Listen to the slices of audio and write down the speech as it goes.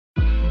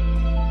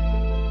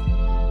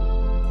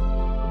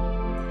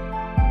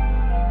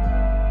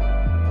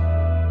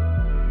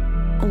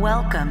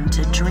Welcome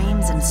to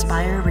Dreams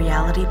Inspire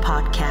Reality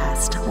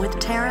Podcast with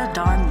Tara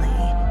Darnley,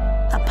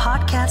 a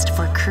podcast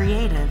for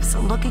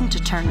creatives looking to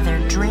turn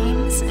their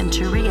dreams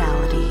into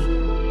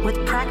reality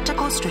with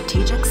practical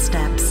strategic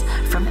steps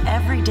from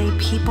everyday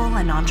people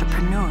and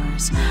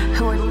entrepreneurs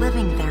who are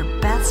living their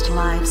best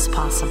lives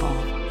possible.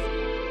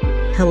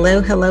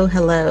 Hello, hello,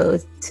 hello.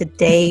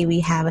 Today we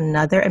have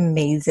another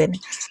amazing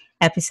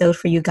episode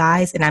for you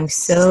guys, and I'm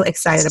so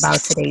excited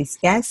about today's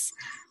guest.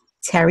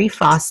 Terry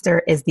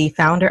Foster is the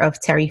founder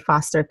of Terry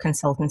Foster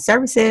Consulting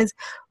Services,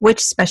 which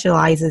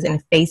specializes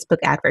in Facebook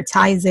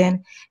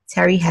advertising.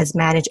 Terry has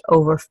managed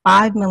over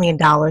 $5 million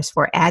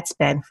for ad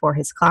spend for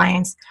his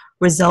clients,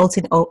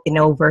 resulting in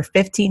over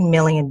 $15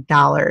 million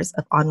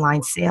of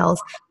online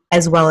sales,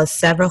 as well as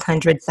several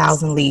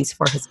 100,000 leads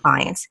for his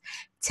clients.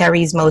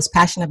 Terry's most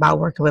passionate about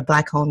working with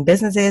Black-owned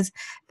businesses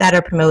that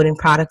are promoting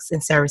products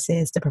and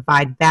services to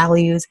provide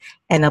values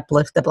and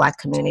uplift the Black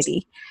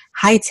community.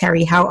 Hi,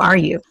 Terry. How are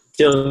you?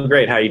 Doing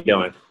great. How are you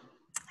doing?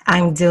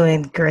 I'm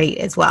doing great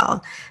as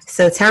well.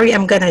 So, Terry,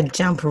 I'm going to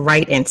jump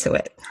right into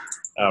it.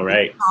 All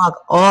right.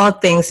 Talk all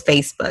things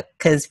Facebook,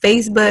 because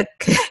Facebook,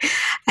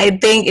 I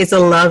think, is a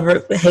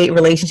love-hate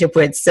relationship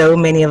with so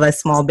many of us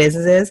small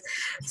businesses.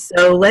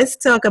 So let's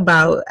talk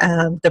about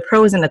the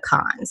pros and the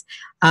cons.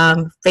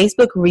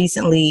 Facebook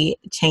recently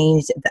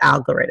changed the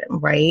algorithm,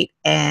 right?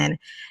 And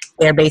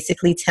they're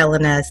basically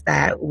telling us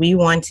that we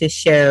want to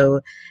show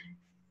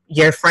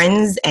your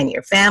friends and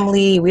your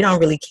family. We don't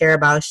really care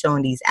about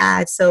showing these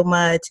ads so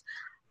much,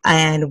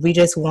 and we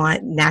just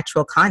want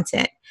natural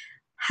content.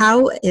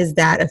 How is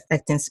that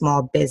affecting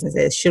small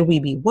businesses? Should we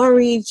be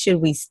worried? Should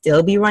we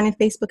still be running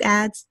Facebook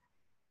ads?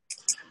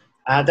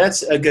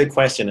 That's a good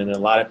question, and a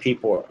lot of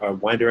people are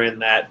wondering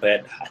that,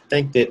 but I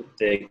think that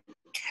the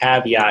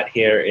caveat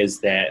here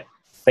is that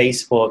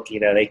Facebook,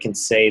 they can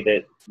say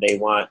that they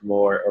want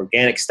more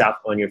organic stuff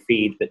on your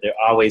feed, but they're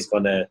always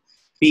going to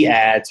be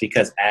ads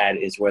because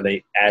ads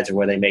are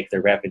where they make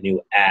their revenue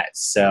at.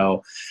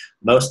 So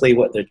mostly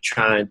what they're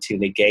trying to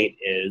negate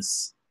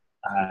is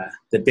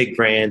the big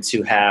brands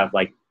who have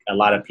like a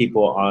lot of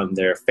people on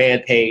their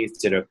fan page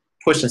that are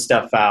pushing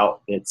stuff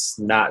out that's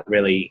not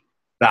really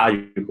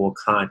valuable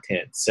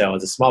content. So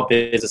as a small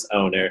business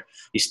owner,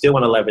 you still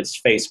want to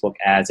leverage Facebook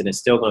ads, and it's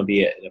still going to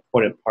be an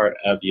important part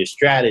of your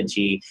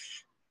strategy,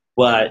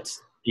 but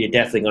you're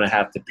definitely going to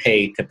have to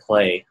pay to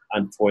play,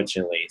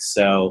 unfortunately.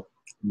 So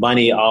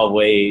money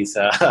always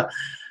follow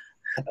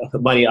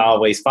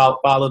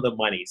the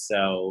money.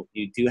 So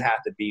you do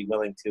have to be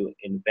willing to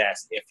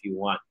invest if you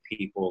want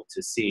people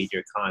to see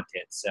your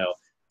content. So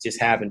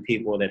just having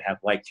people that have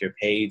liked your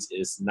page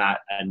is not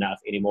enough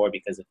anymore,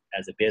 because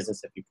as a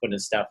business, if you're putting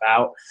stuff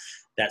out,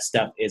 that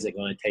stuff isn't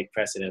going to take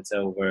precedence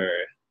over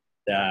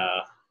the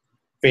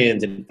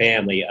friends and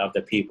family of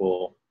the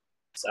people's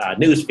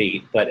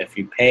newsfeed. But if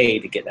you pay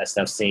to get that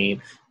stuff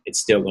seen, it's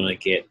still going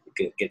to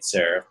get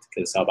served,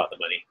 because it's all about the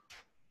money.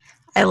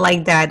 I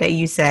like that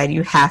you said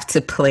you have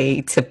to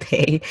play to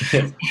pay.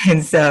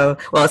 And so,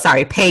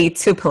 pay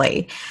to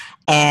play.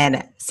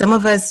 And some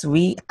of us,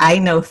 I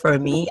know for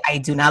me, I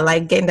do not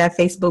like getting that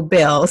Facebook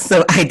bill,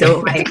 so I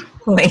don't like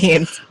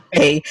playing to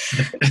pay.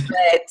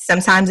 But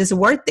sometimes it's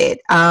worth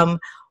it.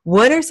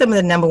 What are some of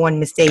the number one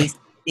mistakes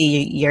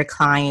your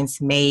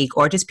clients make,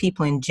 or just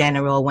people in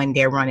general, when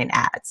they're running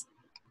ads?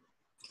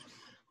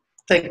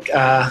 I think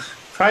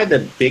probably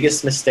the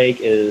biggest mistake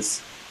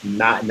is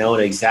not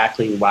knowing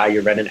exactly why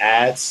you're running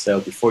ads.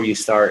 So before you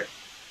start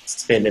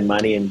spending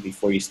money and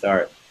before you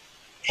start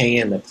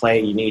paying to play,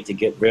 you need to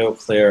get real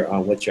clear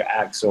on what your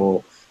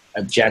actual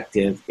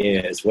objective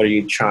is. What are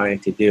you trying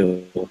to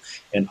do?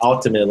 And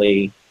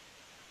ultimately,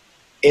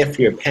 if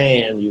you're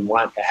paying, you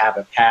want to have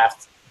a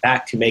path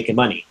back to making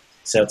money.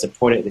 So it's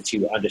important that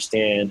you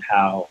understand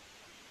how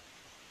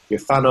your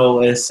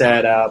funnel is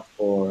set up,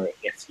 or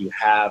if you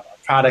have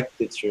a product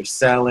that you're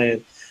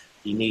selling,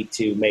 you need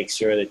to make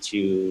sure that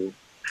you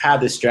have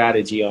the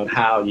strategy on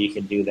how you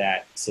can do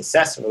that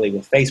successfully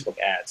with Facebook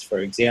ads.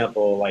 For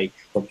example, like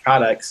for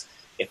products,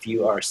 if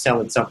you are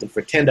selling something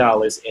for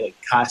 $10 and it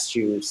costs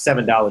you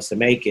 $7 to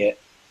make it,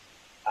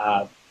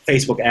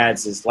 Facebook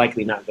ads is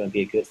likely not going to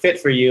be a good fit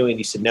for you, and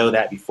you should know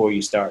that before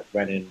you start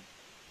running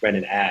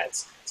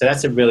ads. So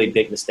that's a really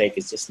big mistake,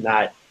 is just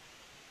not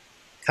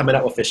coming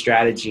up with a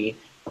strategy,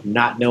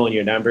 not knowing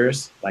your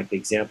numbers. Like the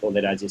example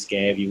that I just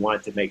gave, you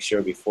want to make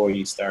sure before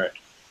you start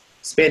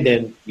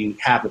spending, you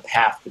have a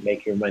path to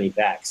make your money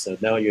back. So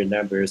knowing your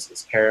numbers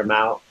is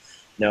paramount,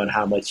 knowing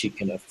how much you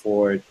can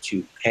afford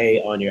to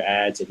pay on your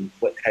ads and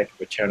what type of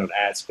return on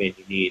ad spend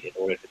you need in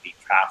order to be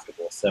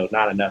profitable. So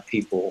not enough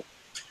people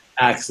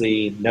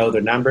actually know their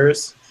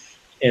numbers.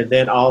 And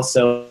then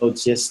also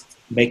just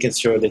making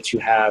sure that you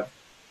have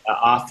an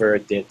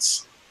offer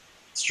that's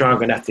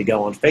strong enough to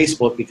go on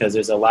Facebook, because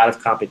there's a lot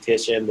of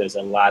competition. There's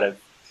a lot of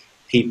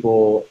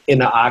people in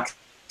the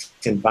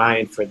auction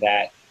buying for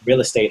that real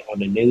estate on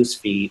the news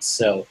feed.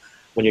 So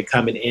when you're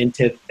coming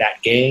into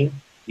that game,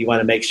 you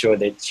want to make sure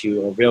that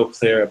you are real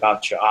clear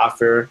about your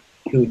offer,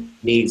 who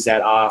needs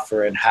that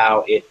offer, and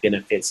how it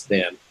benefits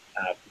them,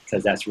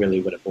 because that's really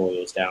what it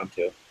boils down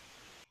to.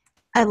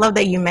 I love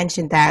that you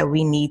mentioned that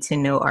we need to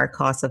know our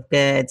cost of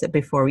goods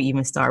before we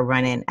even start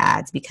running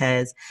ads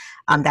because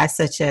that's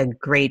such a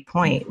great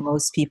point.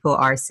 Most people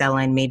are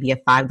selling maybe a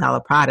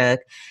 $5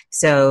 product.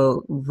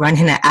 So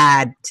running an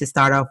ad to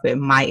start off with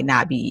might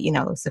not be,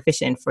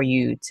 sufficient for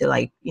you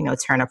to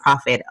turn a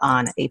profit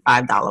on a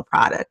 $5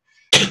 product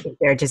if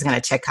they're just going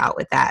to check out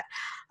with that.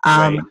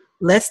 Right.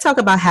 Let's talk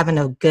about having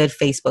a good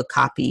Facebook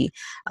copy.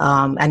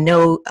 I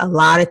know a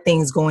lot of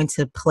things go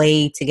into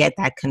play to get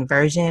that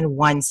conversion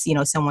once,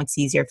 someone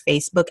sees your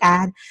Facebook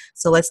ad.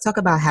 So let's talk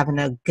about having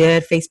a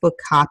good Facebook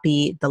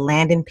copy, the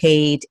landing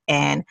page,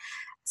 and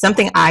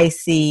something I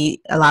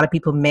see a lot of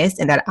people miss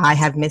and that I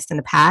have missed in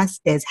the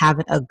past is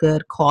having a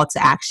good call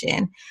to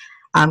action.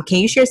 Can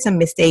you share some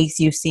mistakes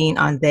you've seen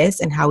on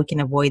this and how we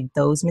can avoid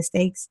those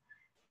mistakes?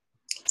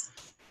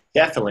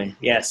 Definitely.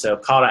 Yeah. So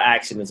call to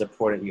action is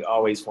important. You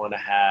always want to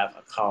have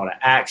a call to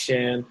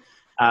action.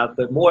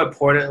 But more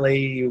importantly,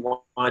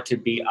 you want to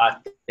be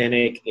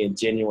authentic and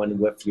genuine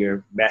with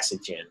your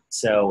messaging.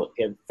 So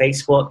in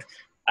Facebook,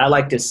 I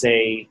like to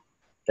say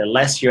the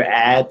less your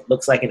ad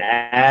looks like an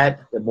ad,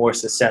 the more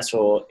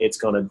successful it's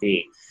going to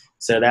be.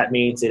 So that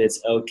means that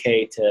it's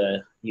okay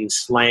to use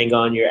slang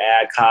on your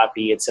ad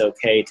copy. It's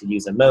okay to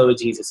use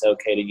emojis. It's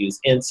okay to use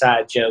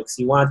inside jokes.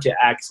 You want to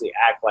actually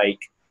act like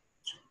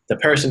the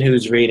person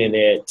who's reading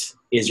it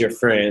is your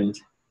friend.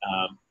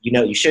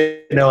 You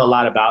should know a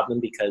lot about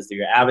them because they're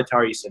your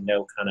avatar. You should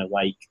know kind of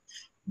like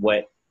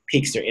what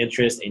piques their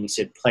interest, and you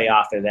should play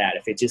off of that.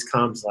 If it just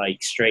comes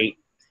like straight,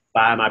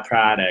 buy my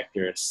product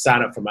or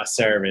sign up for my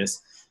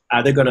service,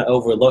 they're going to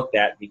overlook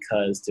that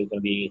because there's going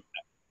to be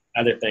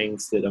other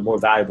things that are more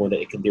valuable that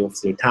it can do with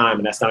their time,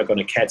 and that's not going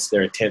to catch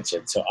their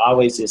attention. So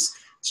always just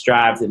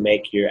strive to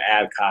make your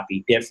ad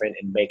copy different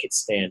and make it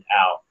stand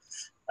out.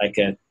 Like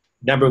a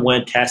number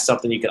one test,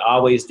 something you can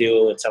always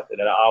do, and something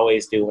that I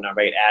always do when I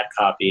write ad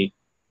copy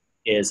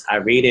is I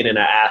read it and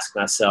I ask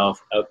myself,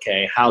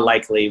 okay, how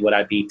likely would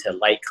I be to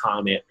like,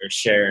 comment, or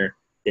share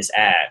this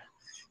ad?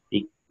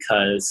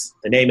 Because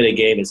the name of the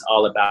game is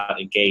all about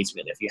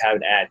engagement. If you have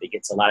an ad that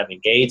gets a lot of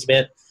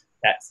engagement,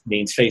 that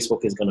means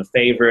Facebook is going to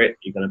favor it.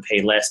 You're going to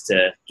pay less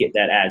to get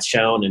that ad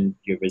shown, and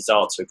your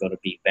results are going to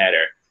be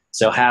better.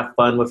 So have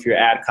fun with your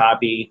ad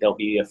copy. Don't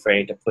be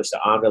afraid to push the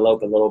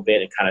envelope a little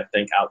bit and kind of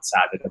think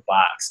outside of the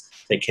box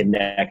to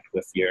connect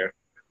with your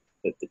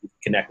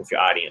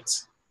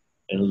audience.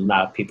 And a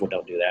lot of people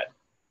don't do that.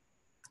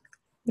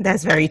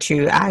 That's very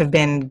true. I've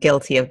been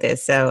guilty of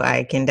this, so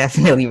I can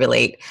definitely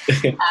relate.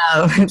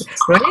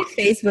 Running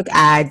Facebook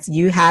ads,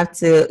 you have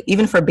to,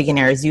 even for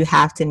beginners, you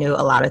have to know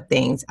a lot of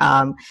things.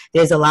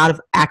 There's a lot of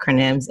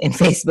acronyms in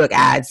Facebook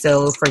ads.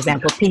 So, for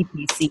example,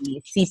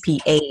 PPC,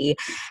 CPA.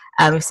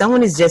 If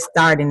someone is just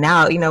starting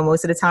out,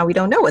 most of the time we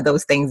don't know what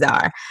those things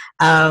are.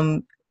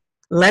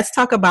 Let's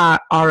talk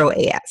about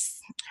ROAS,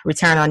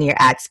 return on your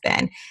ad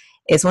spend.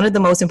 It's one of the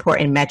most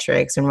important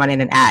metrics when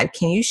running an ad.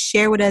 Can you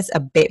share with us a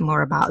bit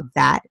more about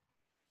that?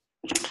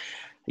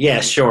 Yeah,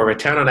 sure.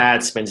 Return on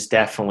ad spend is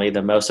definitely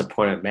the most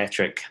important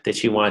metric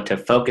that you want to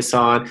focus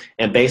on.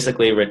 And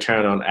basically,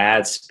 return on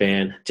ad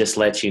spend just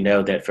lets you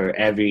know that for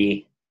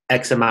every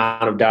X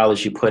amount of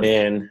dollars you put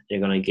in,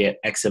 you're going to get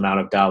X amount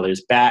of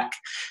dollars back.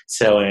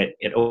 So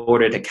in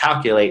order to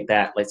calculate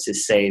that, let's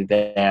just say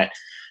that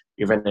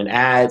you're running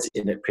ads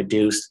and it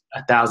produced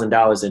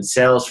 $1,000 in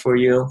sales for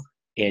you,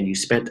 and you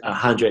spent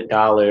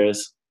 $100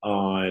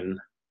 on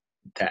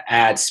the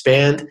ad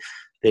spend,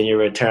 then your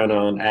return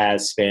on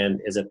ad spend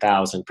is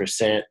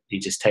 1,000%. You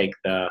just take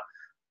the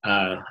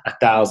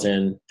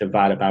 1,000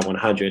 divided by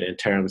 100 in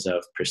terms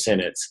of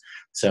percentage.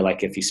 So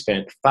like if you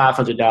spent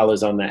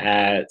 $500 on the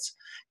ads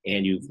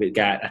and you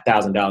got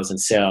 $1,000 in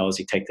sales,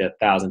 you take the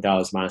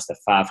 $1,000 minus the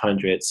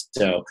 500,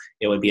 so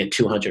it would be a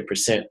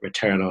 200%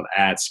 return on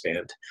ad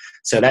spend.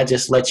 So that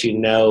just lets you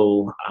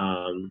know.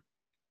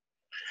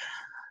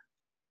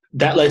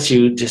 That lets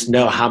you just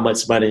know how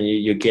much money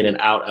you're getting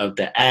out of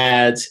the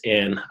ads.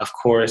 And of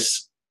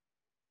course,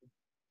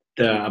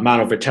 the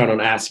amount of return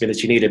on ad spend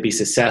that you need to be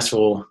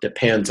successful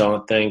depends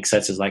on things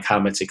such as like how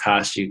much it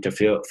costs you to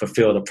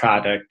fulfill the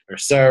product or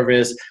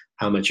service,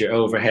 how much your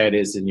overhead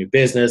is in your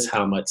business,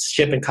 how much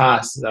shipping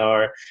costs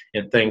are,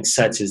 and things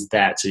such as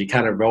that. So you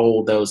kind of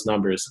roll those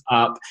numbers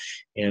up,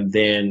 and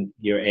then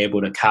you're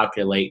able to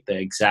calculate the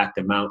exact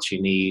amount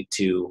you need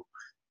to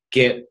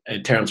get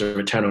in terms of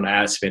return on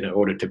ad spend in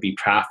order to be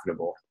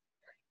profitable.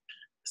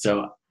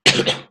 So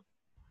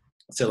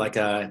like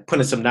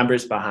putting some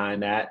numbers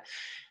behind that,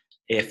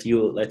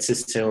 let's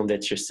assume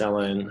that you're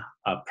selling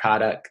a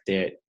product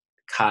that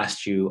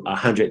cost you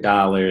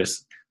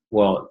 $100.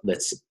 Well,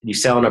 you're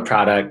selling a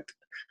product,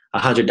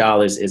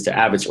 $100 is the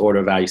average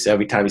order value. So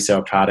every time you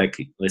sell a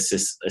product, let's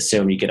just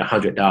assume you get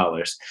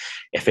 $100.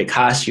 If it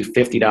costs you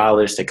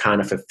 $50 to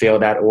kind of fulfill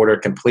that order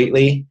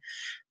completely,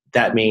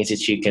 that means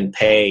that you can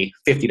pay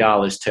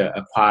 $50 to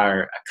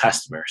acquire a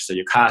customer. So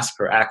your cost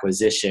per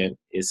acquisition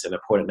is an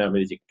important number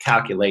that you can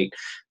calculate.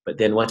 But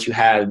then once you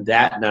have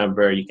that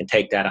number, you can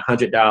take that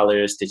 $100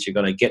 that you're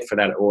going to get for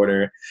that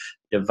order,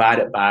 divide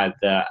it by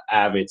the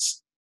average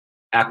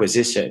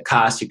acquisition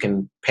cost you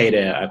can pay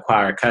to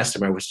acquire a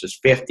customer, which was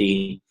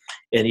 50,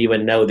 and you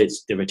would know that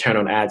the return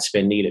on ad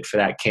spend needed for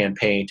that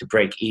campaign to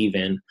break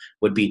even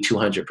would be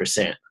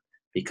 200%,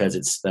 because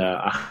it's the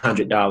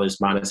 $100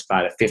 minus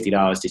by the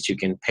 $50 that you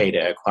can pay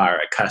to acquire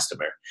a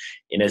customer.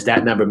 And as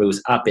that number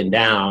moves up and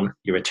down,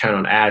 your return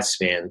on ad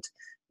spend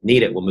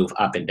needed will move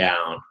up and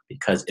down,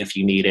 because if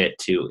you needed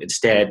to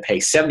instead pay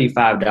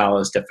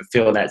 $75 to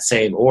fulfill that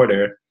same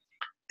order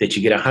that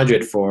you get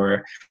 100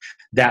 for,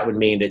 that would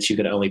mean that you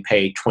could only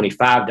pay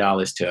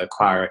 $25 to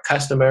acquire a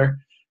customer.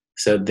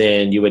 So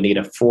then you would need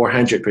a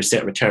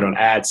 400% return on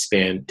ad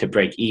spend to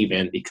break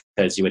even,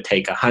 because you would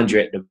take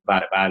 100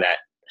 divided by that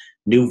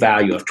new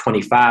value of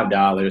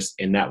 $25,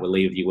 and that would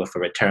leave you with a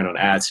return on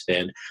ad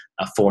spend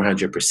of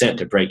 400%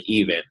 to break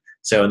even.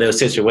 So in those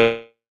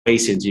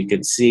situations, you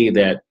can see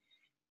that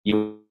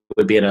you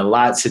would be in a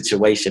lot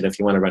situation if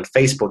you want to run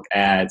Facebook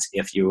ads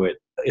if you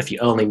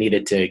only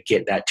needed to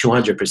get that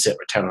 200%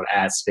 return on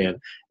ad spend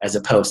as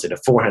opposed to the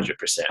 400%.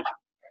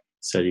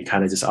 So you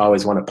kind of just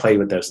always want to play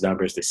with those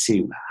numbers to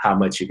see how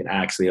much you can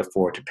actually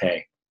afford to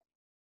pay.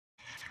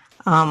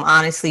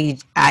 Honestly,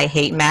 I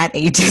hate math,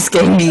 and you just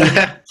gave me.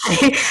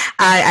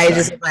 I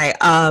just like,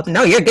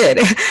 no, you're good.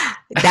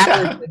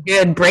 That was a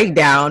good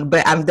breakdown,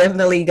 but I'm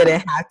definitely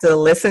gonna have to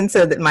listen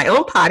to my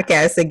own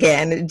podcast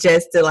again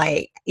just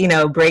to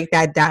break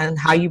that down.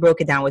 How you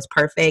broke it down was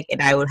perfect,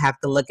 and I would have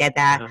to look at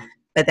that.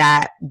 But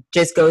that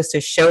just goes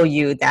to show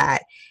you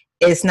that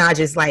it's not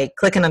just like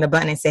clicking on the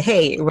button and say,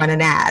 hey, run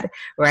an ad,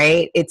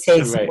 right? It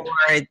takes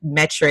more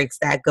metrics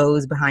that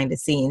goes behind the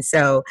scenes.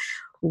 So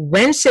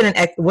when should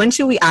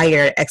we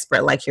hire an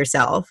expert like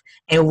yourself,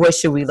 and what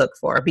should we look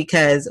for?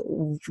 Because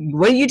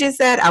what you just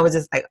said, I was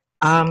just like,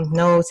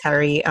 no,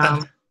 Terry,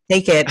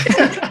 take it.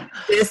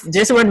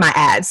 just run my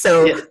ad.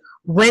 So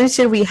when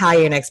should we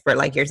hire an expert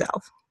like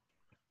yourself?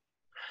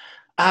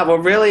 Well,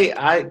 really,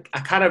 I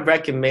kind of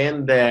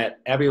recommend that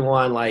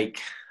everyone,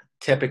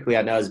 typically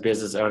I know as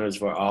business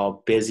owners, we're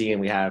all busy and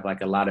we have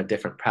a lot of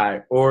different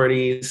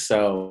priorities.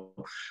 So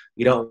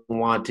you don't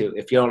want to,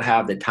 if you don't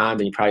have the time,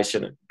 then you probably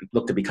shouldn't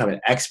look to become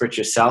an expert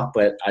yourself.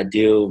 But I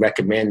do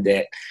recommend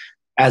that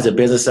as a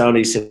business owner,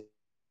 you should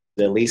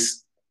at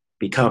least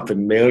become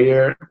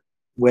familiar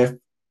with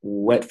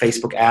what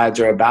Facebook ads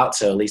are about.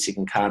 So at least you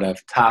can kind of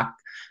talk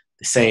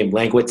the same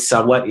language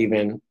somewhat,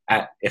 even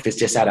if it's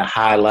just at a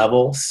high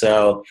level.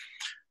 So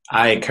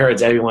I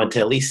encourage everyone to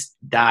at least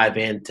dive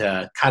in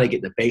to kind of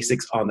get the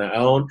basics on their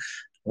own.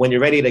 When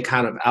you're ready to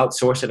kind of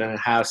outsource it and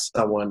have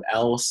someone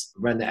else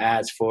run the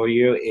ads for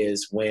you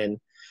is when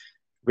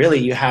really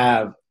you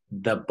have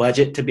the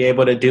budget to be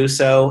able to do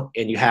so,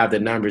 and you have the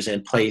numbers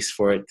in place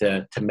for it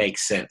to make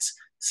sense.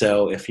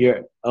 So if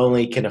you're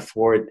only can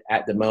afford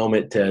at the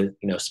moment to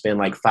spend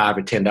like $5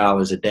 or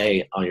 $10 a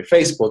day on your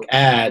Facebook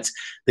ads,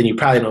 then you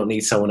probably don't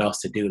need someone else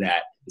to do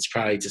that. It's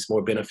probably just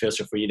more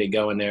beneficial for you to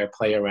go in there,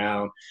 play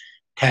around,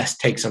 test,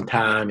 take some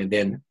time, and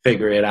then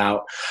figure it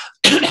out.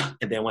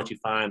 And then once you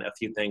find a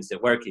few things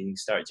that work and you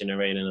start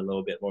generating a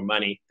little bit more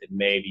money, then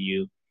maybe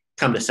you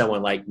come to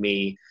someone like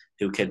me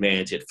who can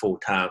manage it full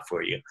time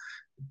for you.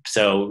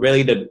 So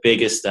really the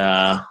biggest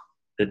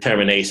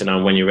determination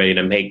on when you're ready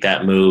to make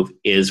that move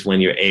is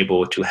when you're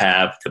able to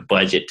have the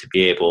budget to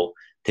be able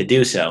to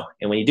do so.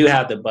 And when you do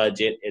have the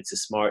budget, it's a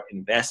smart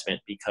investment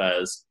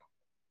because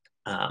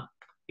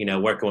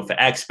working with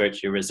the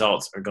experts, your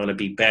results are going to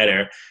be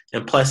better.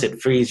 And plus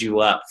it frees you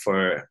up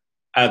for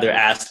other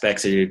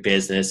aspects of your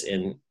business,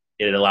 and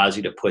it allows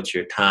you to put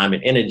your time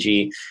and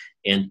energy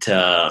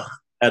into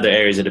other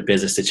areas of the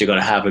business that you're going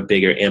to have a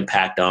bigger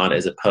impact on,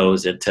 as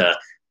opposed to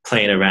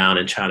playing around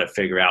and trying to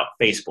figure out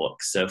Facebook.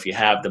 So if you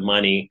have the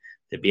money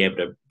to be able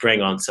to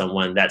bring on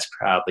someone, that's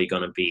probably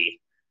going to be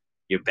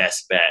your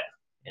best bet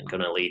and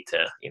going to lead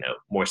to,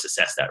 more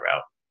success that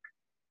route.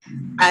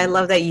 I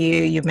love that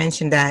you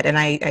mentioned that, and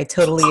I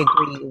totally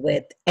agree.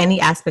 With any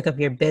aspect of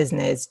your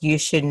business, you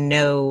should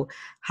know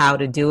how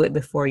to do it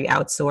before you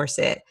outsource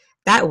it.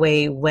 That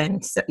way,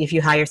 if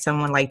you hire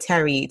someone like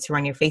Terry to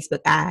run your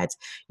Facebook ads,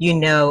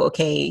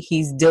 okay,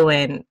 he's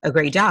doing a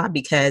great job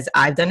because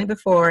I've done it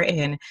before,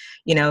 and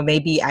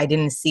maybe I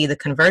didn't see the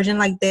conversion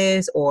like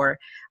this, or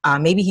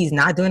maybe he's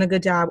not doing a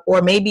good job,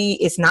 or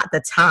maybe it's not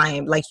the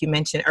time, like you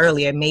mentioned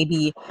earlier.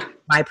 Maybe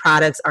my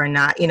products are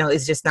not,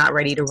 it's just not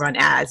ready to run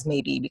ads,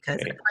 maybe because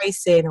of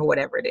pricing or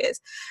whatever it is.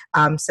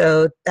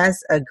 So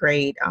that's a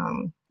great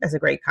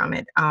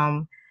comment.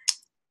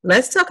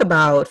 Let's talk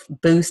about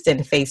boosting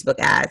Facebook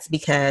ads,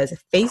 because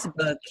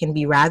Facebook can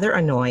be rather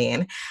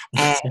annoying,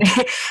 and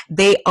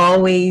they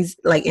always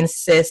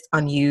insist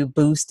on you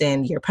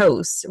boosting your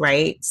posts,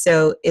 right?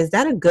 So is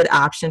that a good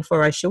option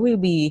for us? Should we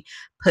be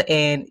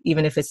putting,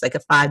 even if it's like a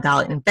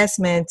 $5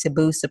 investment to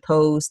boost a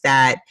post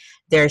that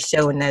they're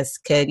showing us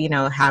could,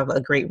 have a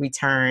great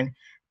return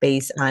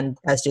based on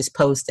us just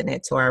posting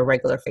it to our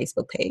regular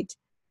Facebook page?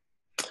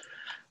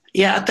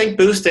 Yeah, I think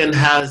boosting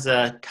has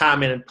a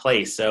time and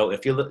place. So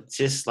if you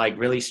just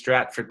really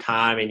strapped for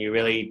time and you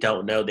really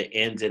don't know the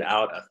ins and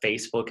out of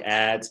Facebook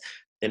ads,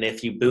 then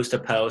if you boost a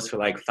post for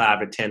like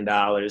 $5 or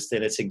 $10,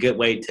 then it's a good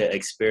way to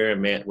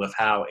experiment with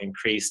how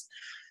increased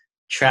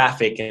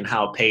traffic and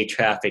how paid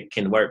traffic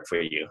can work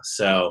for you.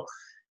 So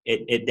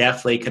it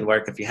definitely can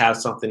work. If you have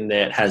something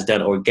that has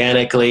done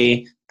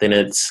organically, then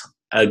it's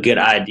a good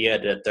idea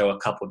to throw a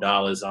couple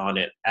dollars on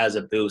it as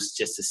a boost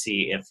just to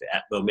see if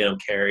that momentum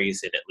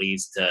carries and it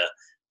leads to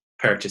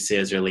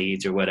purchases or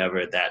leads or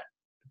whatever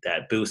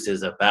that boost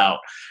is about.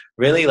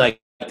 Really, like,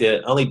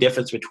 the only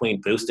difference between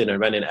boosting and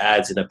running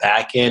ads in the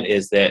back end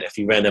is that if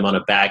you run them on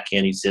the back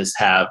end, you just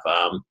have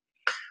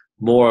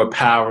more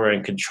power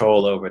and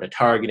control over the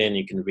targeting.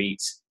 You can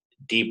reach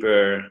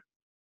deeper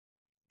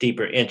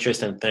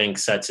interest in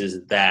things such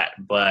as that.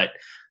 But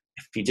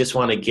if you just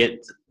want to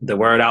get the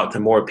word out to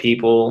more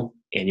people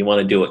and you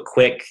want to do it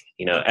quick,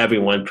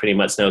 everyone pretty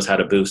much knows how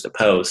to boost a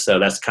post. So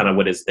that's kind of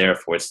what it's there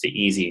for. It's the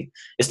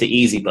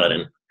easy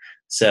button.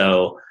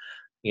 So,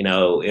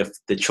 if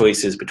the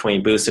choice is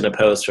between boosting a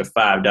post for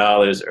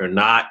 $5 or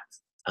not,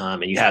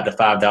 and you have the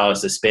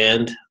 $5 to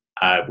spend,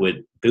 I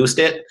would boost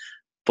it,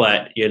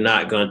 but you're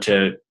not going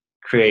to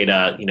create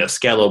a,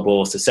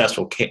 scalable,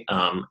 successful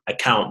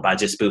account by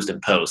just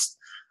boosting posts.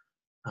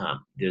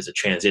 There's a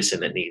transition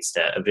that needs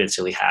to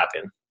eventually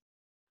happen.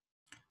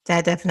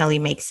 That definitely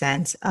makes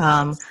sense.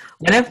 One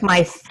of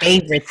my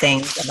favorite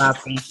things about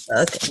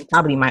Facebook, and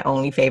probably my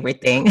only favorite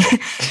thing,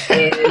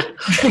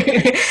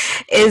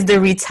 is the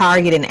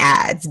retargeting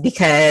ads,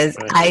 because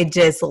I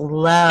just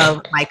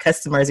love my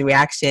customers'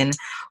 reaction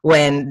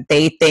when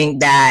they think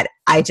that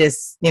I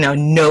just,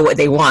 know what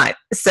they want.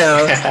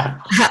 So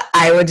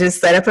I would just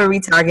set up a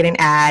retargeting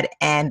ad,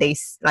 and they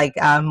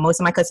most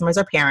of my customers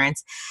are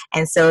parents.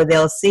 And so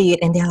they'll see it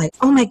and they're like,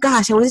 oh my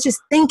gosh, I was just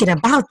thinking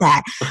about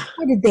that.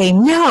 How did they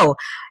know?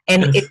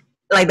 And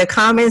the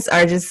comments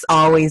are just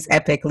always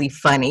epically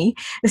funny.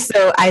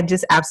 So I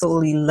just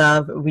absolutely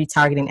love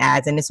retargeting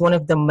ads. And it's one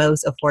of the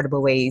most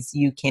affordable ways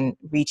you can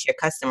reach your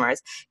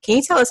customers. Can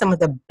you tell us some of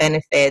the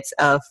benefits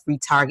of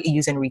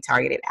using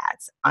retargeted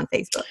ads on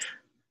Facebook?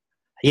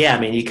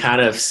 Yeah, you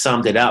kind of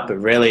summed it up, but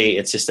really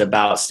it's just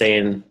about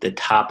staying the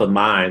top of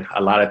mind.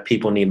 A lot of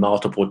people need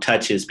multiple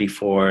touches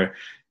before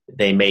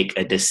they make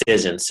a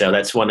decision. So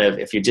that's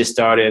if you're just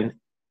starting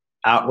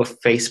out with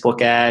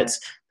Facebook ads,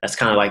 that's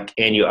kind of like,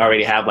 and you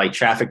already have like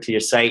traffic to your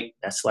site,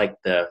 that's like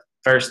the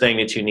first thing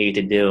that you need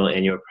to do,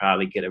 and you'll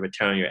probably get a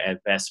return on your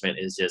investment,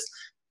 is just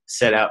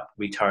set up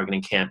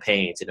retargeting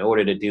campaigns. In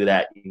order to do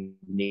that, you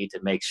need to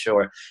make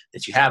sure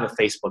that you have a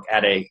Facebook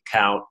ad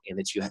account and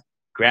that you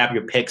grab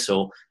your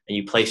pixel and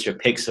you place your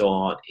pixel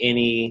on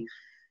any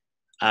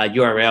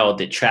URL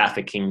that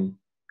traffic can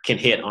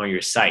hit on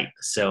your site.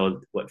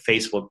 So what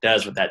Facebook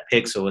does with that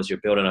pixel is you're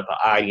building up an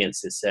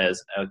audience that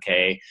says,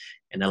 okay,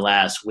 in the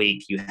last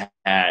week you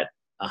had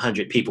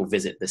 100 people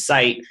visit the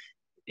site,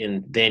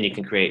 and then you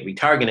can create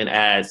retargeting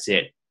ads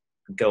that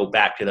go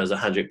back to those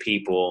 100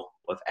 people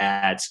with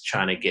ads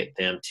trying to get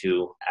them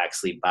to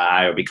actually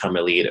buy or become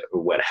a lead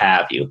or what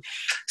have you.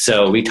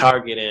 So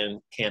retargeting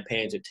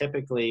campaigns are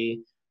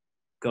typically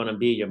going to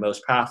be your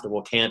most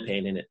profitable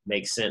campaign, and it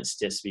makes sense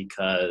just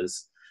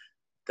because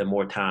the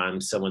more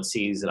times someone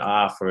sees an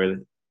offer,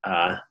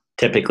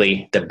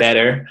 typically the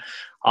better.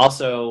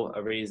 Also,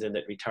 a reason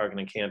that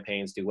retargeting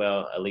campaigns do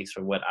well, at least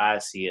from what I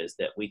see, is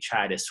that we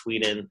try to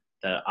sweeten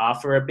the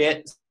offer a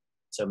bit.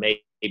 So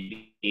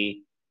maybe,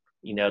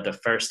 the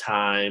first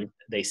time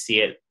they see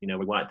it,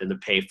 we want them to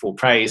pay full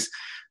price,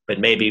 but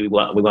maybe we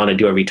want to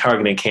do a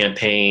retargeting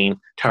campaign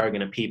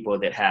targeting people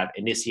that have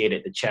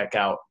initiated the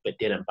checkout but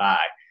didn't buy.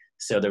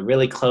 So they're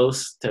really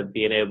close to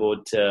being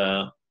able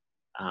to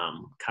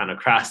kind of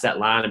cross that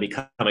line and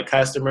become a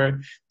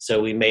customer. So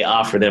we may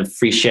offer them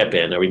free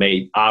shipping, or we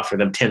may offer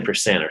them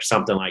 10% or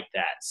something like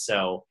that.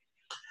 So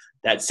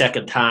that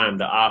second time,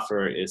 the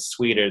offer is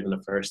sweeter than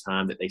the first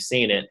time that they've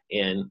seen it.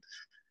 And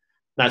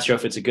not sure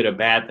if it's a good or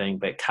bad thing,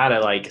 but kind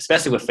of like,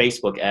 especially with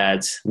Facebook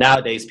ads,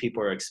 nowadays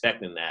people are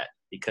expecting that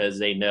because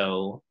they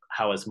know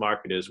how as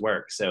marketers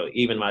work. So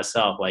even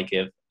myself, like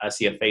if I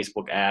see a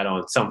Facebook ad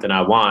on something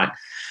I want,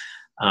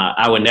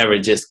 I would never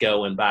just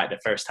go and buy it the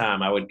first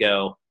time. I would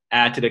go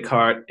add to the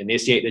cart,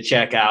 initiate the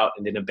checkout,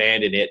 and then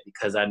abandon it,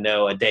 because I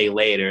know a day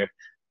later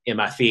in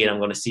my feed I'm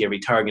going to see a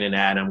retargeting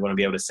ad and I'm going to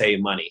be able to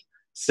save money.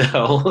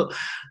 So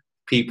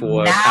people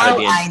are now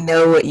I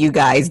know what you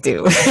guys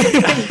do.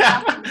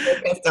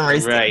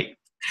 Right.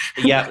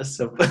 Yeah.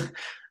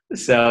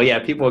 So yeah,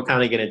 people are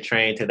kind of getting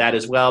trained to that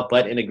as well.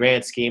 But in the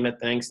grand scheme of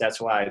things, that's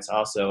why it's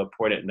also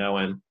important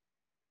knowing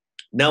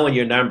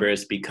your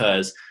numbers,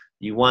 because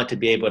you want to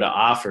be able to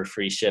offer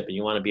free shipping.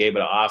 You want to be able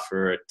to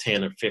offer a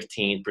 10 or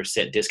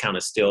 15% discount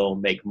and still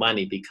make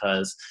money,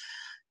 because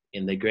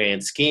in the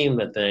grand scheme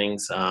of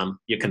things,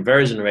 your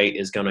conversion rate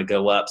is going to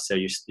go up. So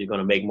you're going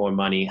to make more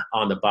money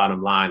on the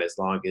bottom line, as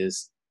long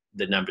as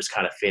the numbers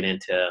kind of fit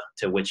into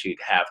what you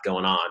have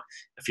going on.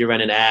 If you're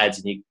running ads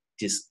and you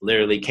just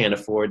literally can't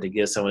afford to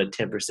give someone a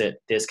 10%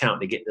 discount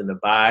to get them to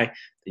buy,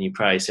 then you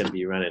probably shouldn't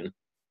be running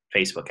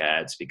Facebook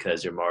ads,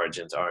 because your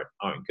margins aren't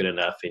good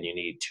enough and you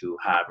need to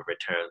have a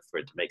return for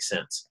it to make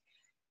sense.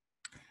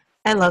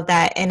 I love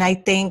that. And I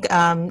think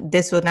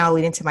this will now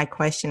lead into my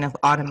question of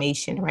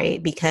automation,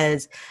 right?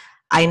 Because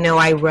I know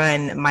I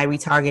run my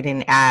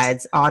retargeting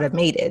ads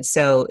automated.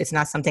 So it's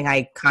not something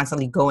I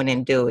constantly go in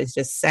and do. It's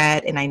just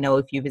set. And I know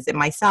if you visit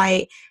my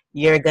site,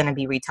 you're going to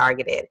be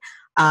retargeted.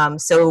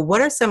 So, what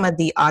are some of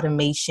the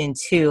automation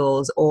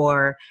tools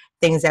or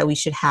things that we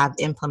should have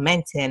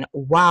implemented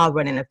while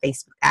running a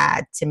Facebook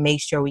ad to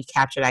make sure we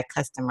capture that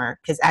customer?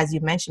 Because as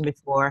you mentioned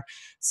before,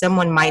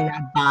 someone might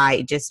not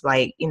buy just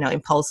like,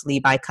 impulsively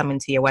by coming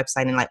to your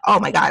website and like, oh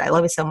my God, I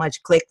love it so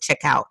much, click, check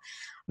out.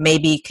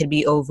 Maybe it could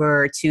be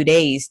over 2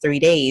 days, 3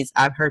 days.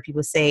 I've heard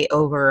people say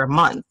over a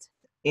month.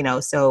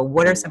 So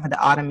what are some of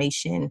the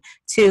automation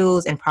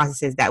tools and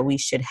processes that we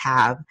should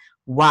have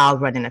while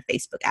running a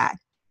Facebook ad?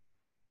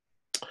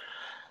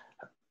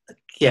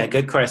 Yeah,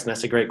 good question.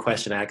 That's a great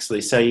question,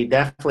 actually. So you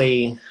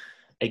definitely,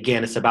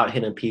 again, it's about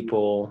hitting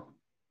people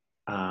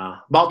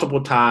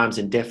multiple times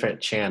in different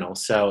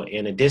channels. So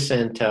in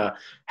addition to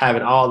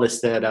having all this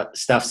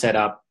stuff set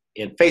up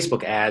in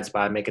Facebook ads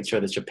by making sure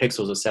that your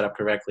pixels are set up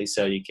correctly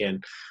so you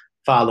can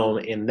follow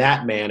them in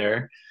that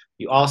manner,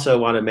 you also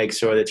want to make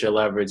sure that you're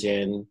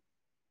leveraging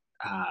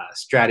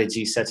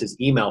strategies such as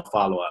email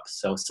follow-ups.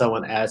 So if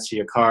someone adds to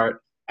your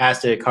cart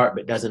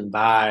but doesn't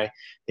buy,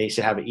 they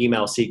should have an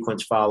email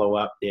sequence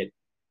follow-up that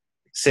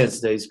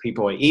sends those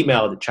people an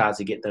email that tries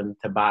to get them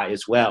to buy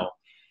as well.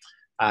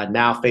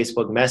 Now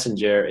Facebook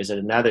Messenger is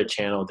another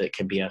channel that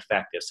can be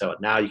effective. So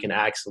now you can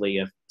actually,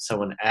 if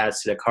someone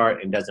adds to the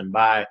cart and doesn't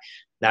buy,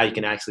 now you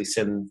can actually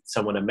send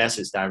someone a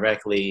message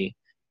directly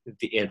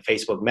in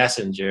Facebook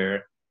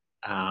Messenger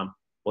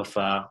with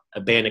a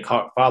abandoned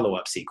cart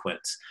follow-up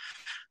sequence.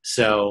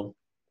 So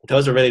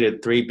those are really the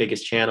three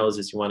biggest channels.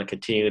 Is you want to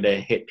continue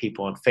to hit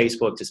people on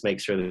Facebook, just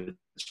make sure that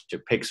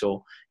your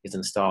pixel is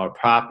installed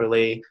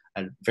properly.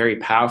 A very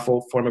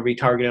powerful form of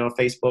retargeting on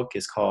Facebook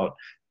is called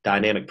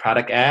dynamic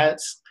product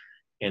ads.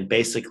 And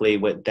basically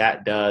what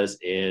that does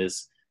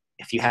is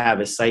if you have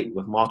a site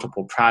with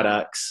multiple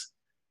products,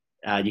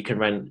 you can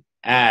run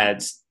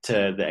ads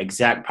to the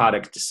exact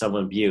product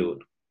someone viewed,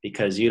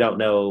 because you don't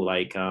know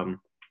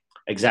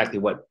exactly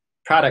what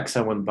product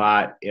someone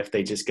bought if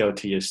they just go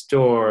to your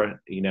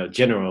store,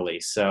 generally.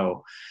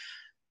 So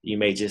you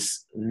may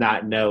just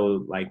not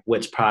know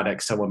which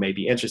product someone may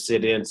be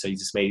interested in. So you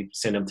just may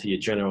send them to your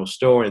general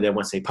store. And then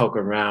once they poke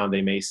around,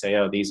 they may say,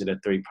 oh, these are the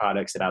 3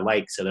 products that I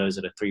like. So those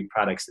are the 3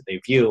 products that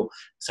they view.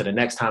 So the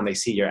next time they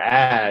see your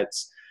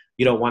ads,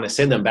 you don't want to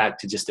send them back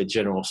to just a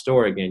general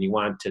store again. You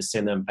want to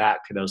send them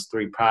back to those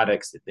 3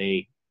 products that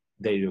they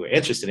were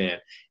interested in.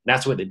 And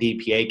that's what the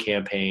DPA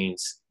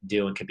campaigns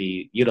do and can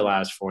be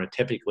utilized for. And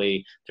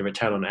typically the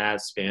return on ad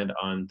spend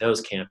on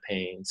those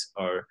campaigns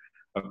are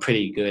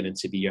pretty good and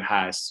to be your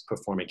highest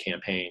performing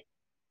campaign.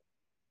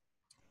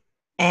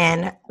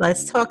 And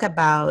let's talk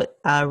about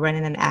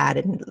running an ad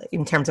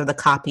in terms of the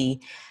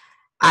copy.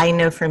 I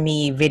know for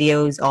me,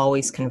 videos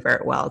always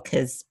convert well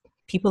because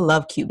people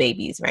love cute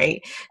babies,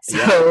 right?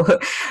 So yeah.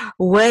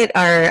 What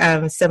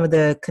are some of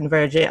the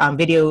conversion on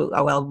video,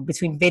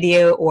 between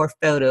video or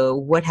photo,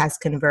 what has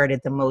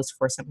converted the most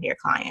for some of your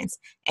clients?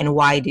 And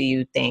why do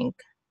you think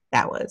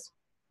that was?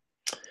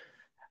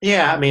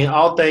 Yeah, I mean,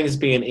 all things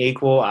being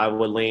equal, I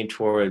would lean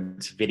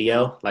towards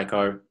video. Like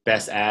our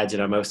best ads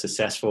and our most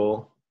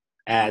successful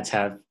ads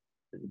have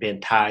been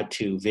tied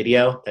to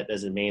video. That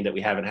doesn't mean that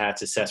we haven't had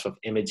success with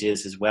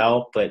images as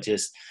well, but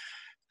just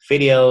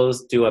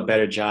videos do a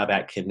better job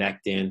at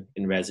connecting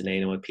and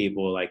resonating with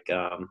people.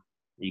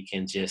 You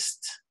can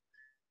just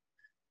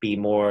be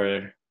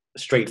more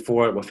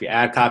straightforward with your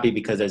ad copy,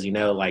 because as you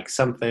know,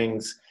 some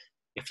things,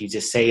 if you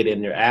just say it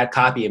in your ad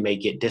copy, it may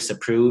get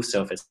disapproved.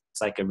 So if it's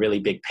a really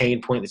big pain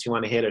point that you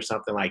want to hit or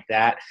something like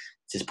that,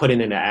 just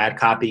putting in an ad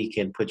copy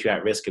can put you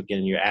at risk of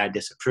getting your ad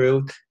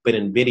disapproved. But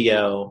in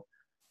video,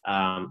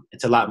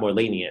 it's a lot more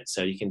lenient.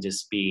 So you can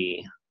just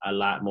be a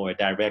lot more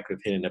direct with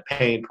hitting the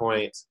pain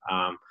points.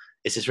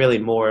 It's just really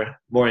more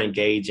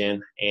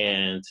engaging.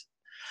 And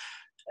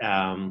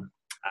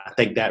I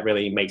think that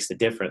really makes the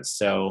difference.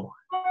 So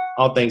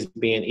all things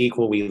being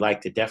equal, we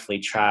like to definitely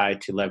try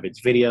to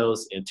leverage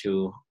videos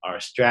into our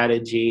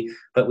strategy,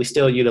 but we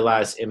still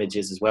utilize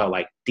images as well.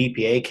 Like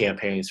DPA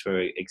campaigns,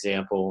 for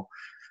example,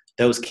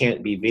 those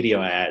can't be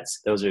video ads.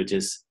 Those are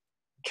just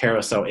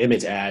carousel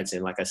image ads.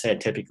 And like I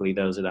said, typically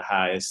those are the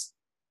highest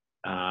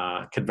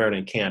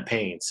converting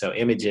campaigns. So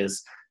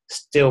images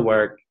still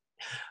work.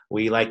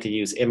 We like to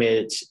use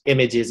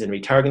images in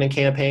retargeting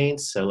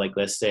campaigns. So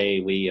let's say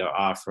we are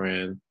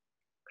offering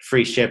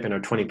free shipping or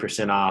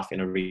 20% off in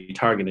a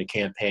retargeting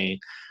campaign.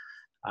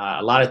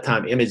 A lot of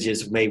time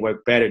images may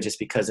work better just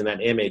because in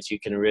that image you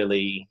can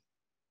really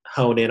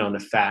hone in on the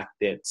fact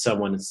that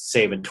someone's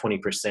saving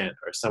 20%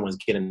 or someone's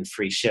getting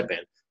free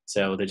shipping.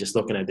 So they're just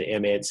looking at the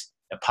image.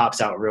 It pops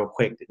out real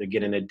quick that they're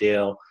getting a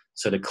deal.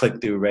 So the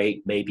click-through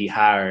rate may be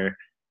higher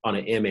on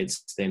an image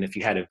than if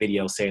you had a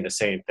video saying the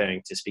same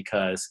thing, just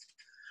because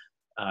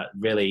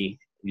really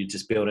you're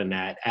just building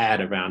that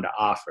ad around the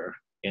offer.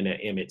 And the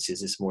image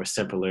is just more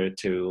simpler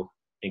to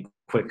and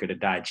quicker to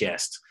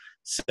digest.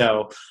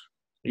 So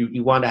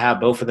you want to have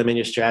both of them in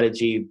your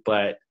strategy,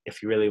 but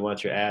if you really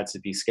want your ads to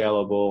be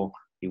scalable,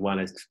 you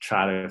want to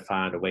try to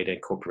find a way to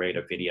incorporate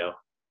a video.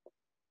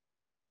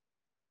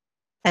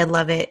 I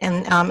love it.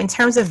 And in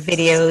terms of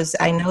videos,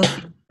 I know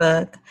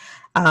Facebook,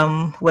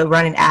 with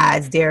running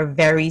ads, they're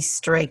very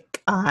strict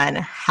on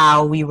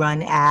how we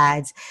run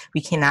ads. We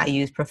cannot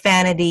use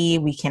profanity.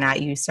 We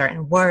cannot use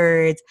certain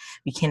words.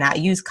 We cannot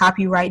use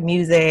copyright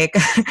music.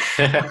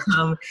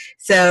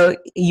 So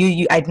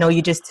I know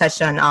you just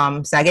touched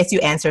on, so I guess you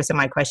answered some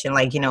of my question,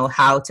 like,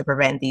 how to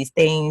prevent these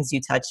things.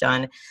 You touched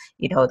on,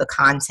 the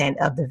content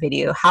of the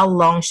video. How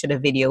long should a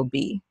video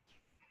be?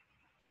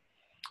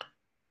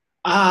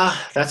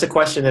 That's a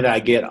question that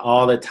I get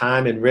all the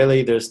time, and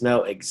really there's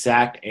no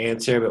exact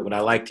answer, but what I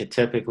like to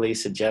typically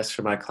suggest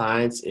for my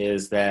clients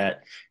is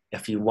that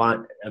if you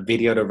want a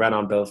video to run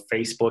on both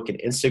Facebook and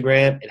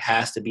Instagram, it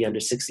has to be under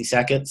 60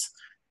 seconds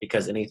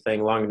because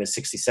anything longer than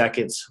 60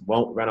 seconds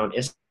won't run on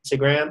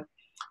Instagram.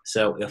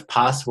 So if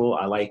possible,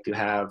 I like to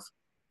have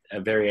a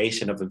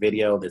variation of a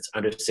video that's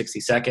under 60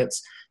 seconds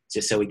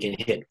just so we can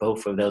hit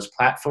both of those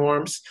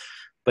platforms.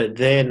 But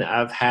then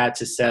I've had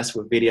success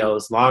with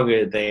videos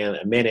longer than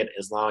a minute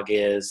as long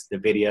as the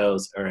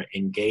videos are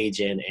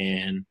engaging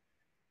and,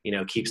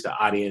 keeps the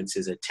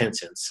audience's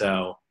attention.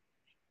 So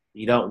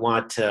you don't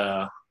want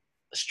to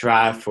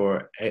strive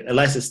for,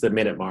 unless it's the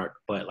minute mark,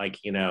 but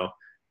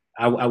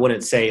I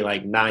wouldn't say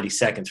like 90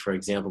 seconds, for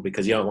example,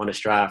 because you don't want to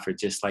strive for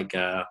just like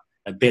a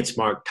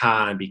benchmark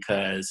time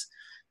because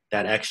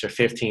that extra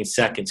 15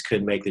 seconds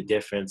could make the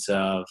difference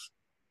of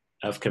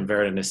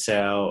converting a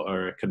sale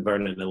or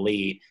converting a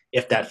lead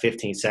if that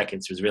 15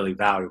 seconds was really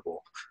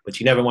valuable. But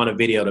you never want a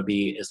video to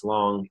be as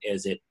long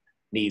as it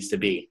needs to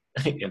be,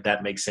 if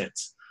that makes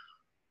sense.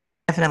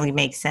 Definitely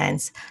makes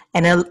sense.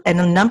 And a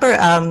number,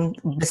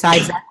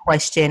 besides that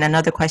question,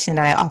 another question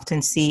that I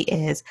often see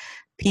is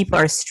people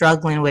are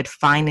struggling with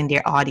finding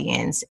their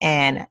audience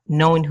and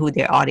knowing who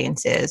their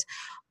audience is,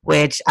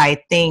 which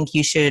I think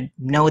you should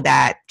know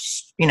that,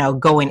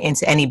 going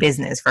into any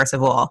business, first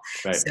of all.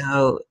 Right.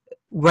 So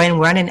when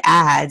running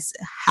ads,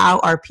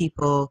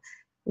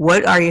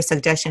 what are your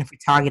suggestions for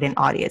targeting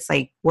audience?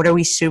 Like,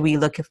 should we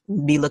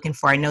be looking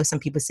for? I know some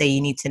people say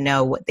you need to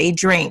know what they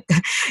drink.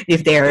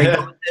 If they're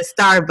going to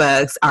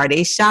Starbucks, are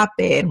they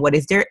shopping? What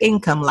is their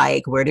income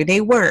like? Where do they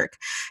work?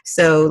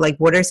 So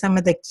what are some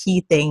of the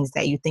key things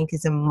that you think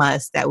is a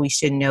must that we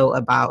should know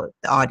about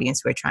the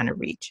audience we're trying to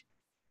reach?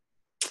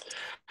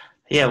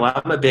 Yeah, well,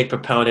 I'm a big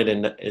proponent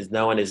in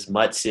knowing as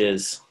much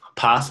as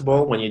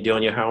possible when you're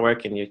doing your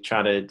homework and you're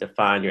trying to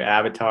define your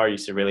avatar. You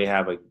should really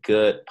have a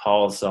good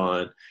pulse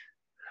on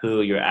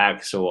who your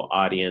actual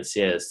audience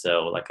is.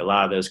 So a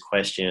lot of those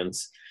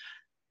questions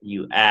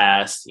you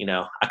asked,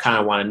 I kind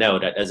of want to know.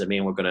 That doesn't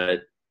mean we're going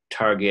to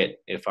target,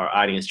 if our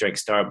audience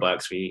drinks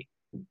Starbucks, we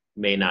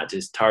may not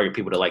just target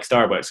people to like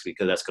Starbucks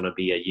because that's going to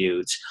be a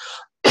huge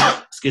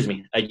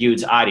a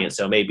huge audience.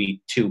 So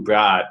maybe too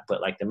broad,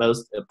 but the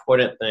most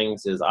important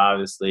things is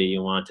obviously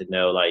you want to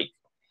know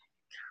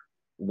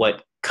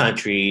what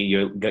country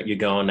you're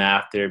going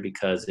after,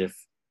 because if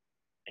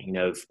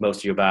most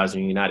of your buyers are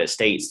in the United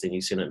States, then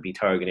you shouldn't be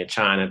targeting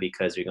China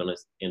because you're going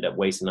to end up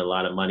wasting a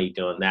lot of money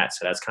doing that.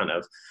 So that's kind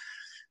of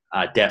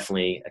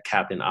definitely a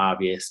Captain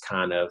Obvious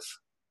kind of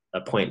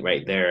a point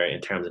right there in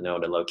terms of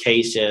knowing the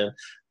location.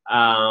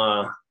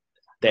 The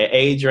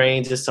age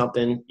range is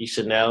something you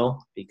should know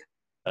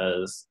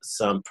because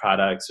some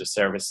products or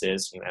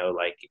services,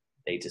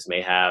 they just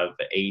may have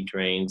an age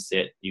range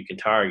that you can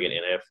target.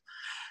 And if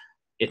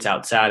it's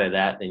outside of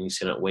that, then you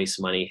shouldn't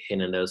waste money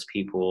hitting those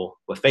people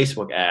with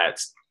Facebook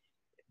ads.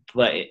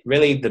 But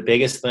really the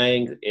biggest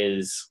thing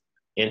is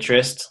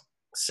interest.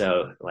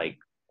 So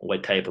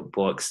what type of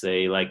books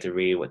they like to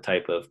read, what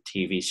type of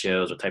TV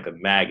shows, what type of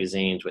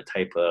magazines, what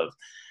type of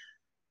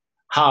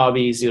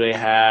hobbies do they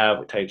have,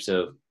 what types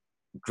of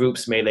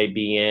groups may they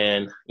be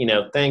in,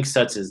 things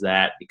such as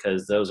that,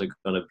 because those are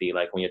going to be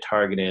when you're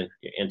targeting,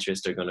 your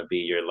interests are going to be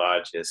your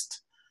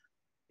largest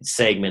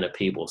segment of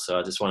people. So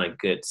I just want a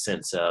good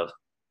sense of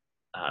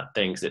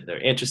things that they're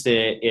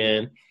interested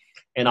in,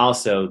 and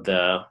also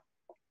the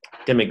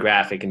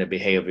demographic and the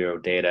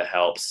behavioral data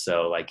helps.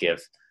 So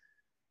if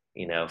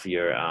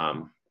you're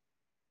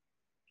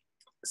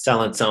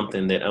selling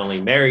something that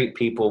only married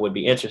people would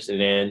be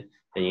interested in,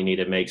 then you need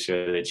to make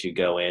sure that you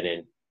go in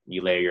and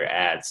you layer your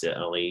ads to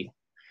only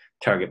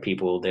target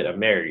people that are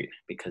married,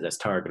 because that's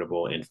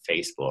targetable in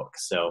Facebook.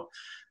 So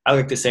I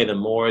like to say the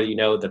more you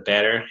know, the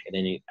better. And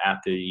then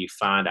after you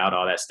find out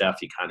all that stuff,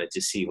 you kind of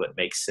just see what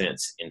makes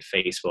sense in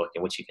Facebook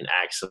and what you can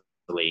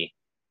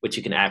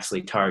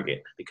actually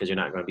target, because you're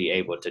not going to be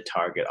able to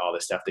target all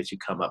the stuff that you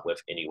come up with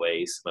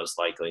anyways, most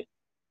likely.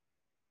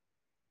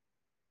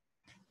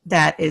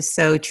 That is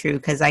so true,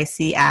 because I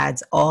see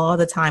ads all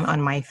the time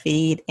on my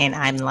feed and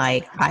I'm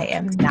like, I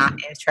am not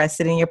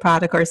interested in your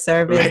product or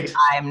service. Right.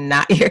 I'm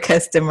not your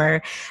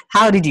customer.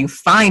 How did you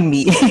find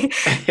me?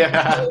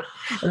 Yeah.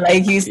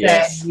 Like you said,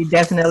 yes. You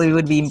definitely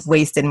would be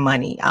wasting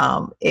money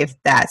if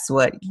that's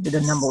what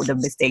the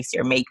mistakes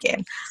you're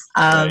making.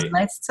 Right.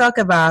 Let's talk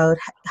about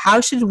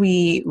how should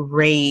we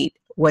rate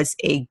what's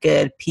a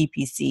good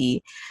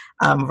PPC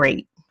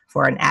rate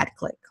for an ad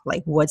click?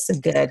 Like, what's a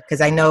good,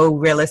 because I know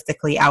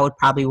realistically I would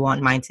probably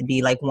want mine to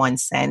be like 1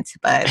 cent,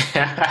 but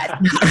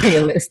that's not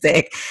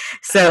realistic.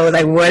 So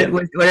like what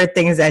are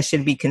things that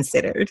should be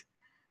considered?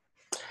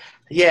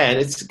 Yeah, and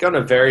it's going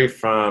to vary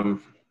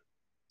from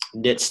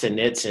niche to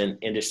niche and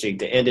industry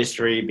to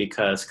industry,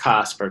 because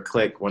cost per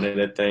click, one of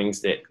the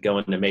things that go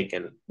into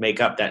make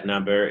up that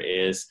number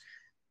is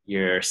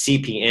your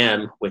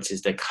CPM, which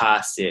is the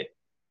cost it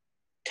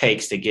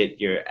takes to get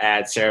your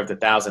ad served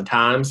 1,000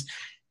 times.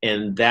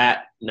 And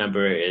that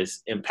number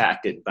is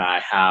impacted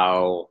by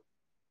how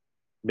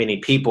many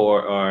people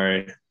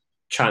are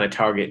trying to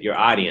target your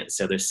audience.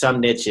 So there's some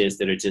niches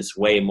that are just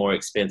way more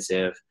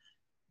expensive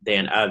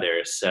than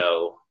others.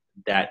 So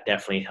that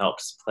definitely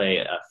helps play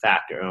a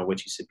factor on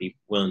what you should be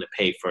willing to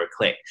pay for a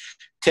click.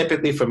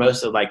 Typically for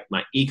most of like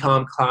my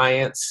e-com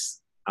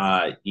clients,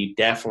 you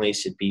definitely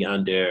should be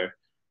under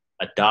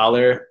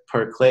 $1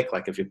 per click.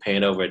 Like if you're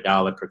paying over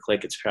 $1 per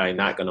click, it's probably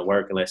not going to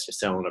work unless you're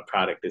selling a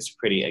product that's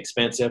pretty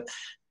expensive.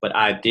 But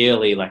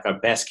ideally, like our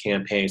best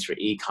campaigns for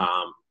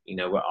e-com,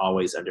 we're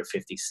always under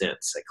 50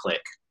 cents a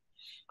click.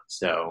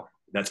 So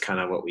that's kind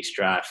of what we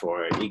strive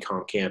for in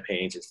e-com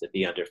campaigns, is to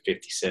be under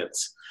 50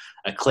 cents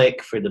a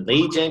click. For the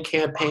lead gen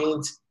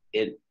campaigns,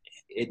 it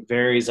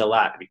varies a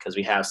lot, because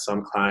we have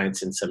some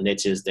clients in some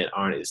niches that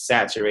aren't as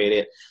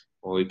saturated,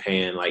 where we're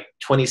paying like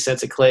 20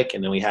 cents a click,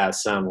 and then we have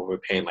some where we're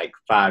paying like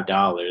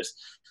 $5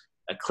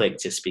 a click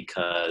just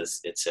because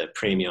it's a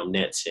premium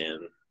niche and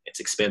it's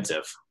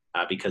expensive,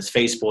 because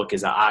Facebook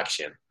is an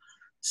auction.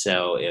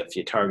 So if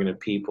you're targeting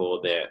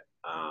people that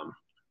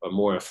are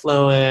more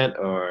affluent,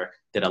 or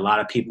that a lot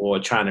of people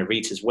are trying to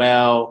reach as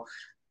well,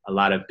 a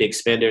lot of big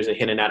spenders are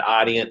hitting that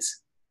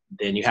audience,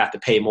 then you have to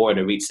pay more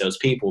to reach those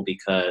people,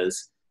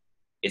 because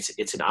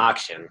it's an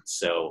auction.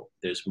 So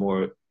there's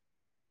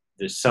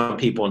some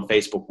people on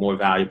Facebook more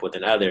valuable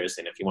than others,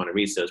 and if you want to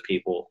reach those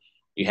people,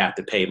 you have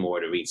to pay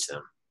more to reach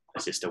them.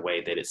 It's just the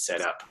way that it's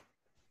set up.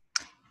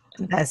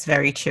 That's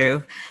very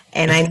true.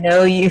 And I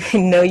know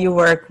you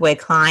work with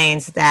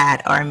clients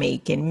that are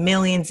making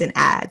millions in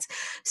ads.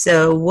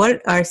 So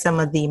what are some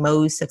of the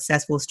most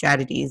successful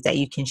strategies that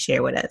you can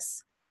share with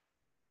us?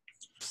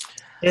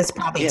 There's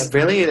probably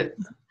really.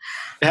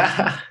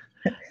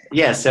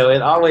 Yeah, so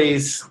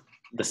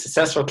the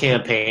successful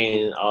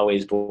campaign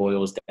always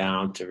boils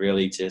down to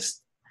really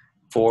just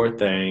 4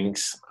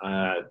 things,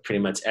 pretty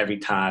much every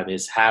time,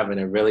 is having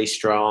a really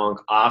strong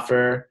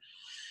offer.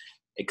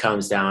 It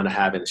comes down to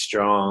having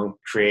strong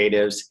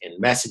creatives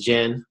and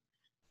messaging.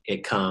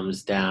 It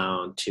comes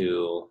down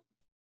to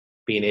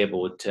being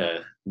able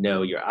to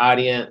know your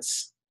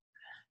audience.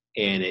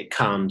 And it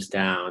comes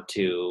down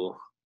to,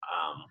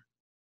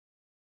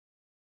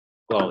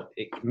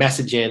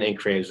 messaging and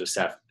creatives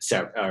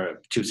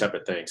are 2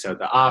 separate things. So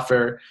the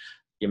offer,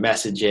 your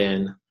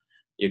messaging,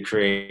 your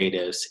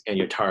creatives, and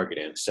your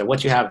targeting. So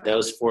once you have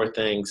those 4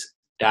 things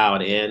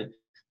dialed in,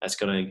 that's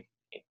going to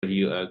give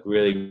you a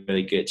really,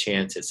 really good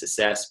chance at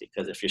success,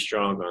 because if you're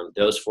strong on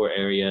those 4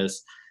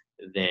 areas,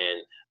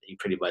 then you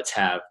pretty much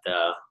have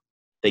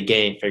the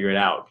game figured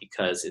out,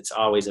 because it's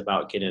always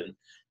about getting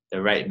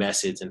the right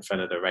message in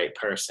front of the right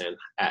person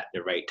at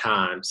the right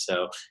time.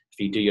 So if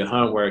you do your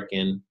homework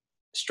and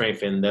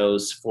strengthen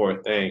those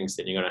 4 things,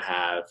 then you're going to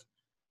have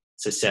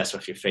success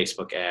with your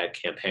Facebook ad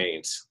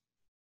campaigns.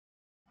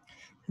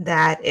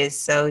 That is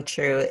so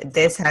true.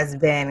 This has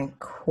been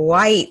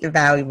quite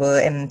valuable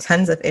and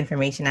tons of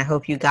information. I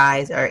hope you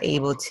guys are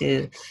able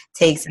to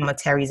take some of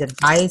Terry's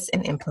advice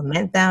and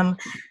implement them.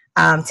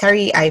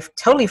 Terry, I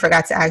totally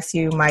forgot to ask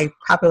you my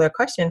popular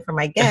question for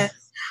my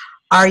guests.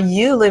 Are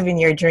you living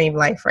your dream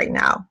life right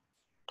now?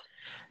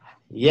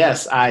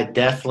 Yes, I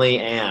definitely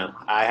am.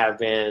 I have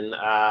been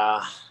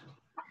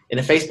in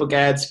the Facebook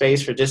ad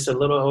space for just a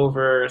little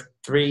over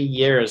 3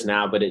 years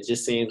now, but it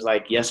just seems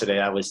like yesterday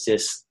I was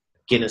just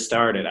getting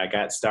started. I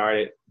got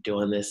started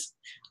doing this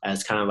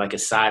as kind of like a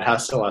side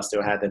hustle. I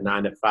still had the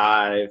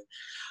 9-to-5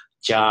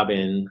 job,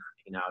 and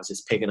I was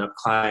just picking up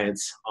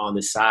clients on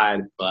the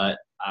side, but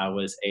I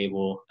was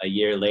able a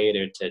year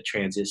later to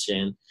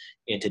transition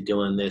into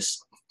doing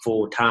this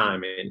full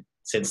time. And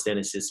since then,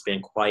 it's just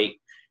been quite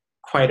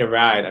a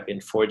ride. I've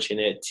been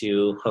fortunate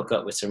to hook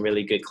up with some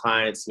really good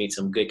clients, meet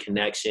some good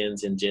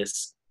connections, and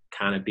just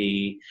kind of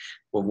be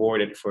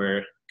rewarded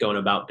for going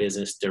about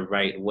business the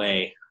right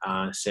way.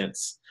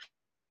 Since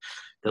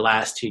the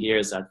last 2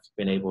 years, I've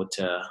been able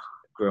to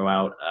grow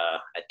out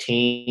a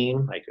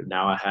team. Like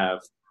now I have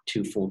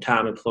 2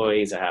 full-time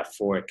employees. I have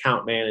 4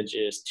 account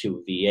managers,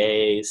 2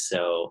 VAs.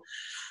 So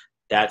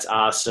that's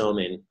awesome.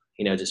 And,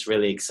 just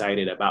really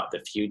excited about the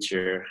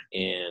future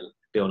and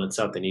building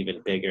something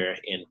even bigger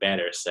and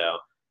better. So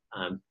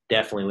I'm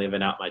definitely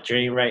living out my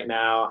dream right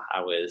now. I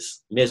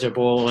was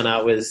miserable when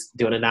I was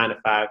doing a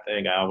 9-to-5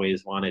 thing. I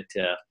always wanted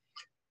to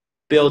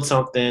build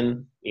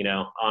something,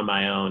 on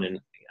my own, and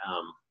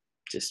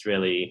just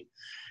really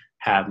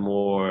have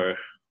more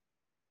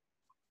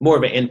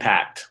of an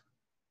impact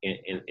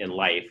in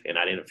life. And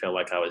I didn't feel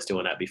like I was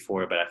doing that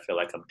before, but I feel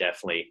like I'm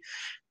definitely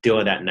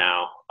doing that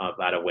now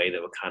about a way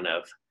that we're kind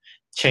of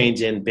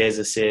changing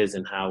businesses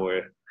and how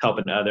we're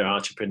helping other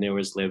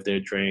entrepreneurs live their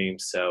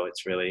dreams. So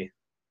it's really,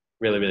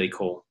 really, really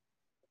cool.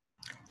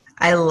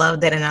 I love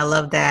that. And I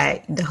love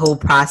that the whole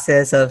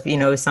process of,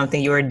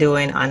 something you were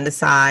doing on the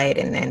side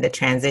and then the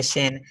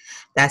transition.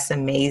 That's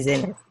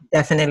amazing.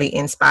 Definitely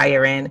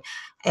inspiring.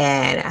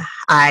 And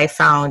I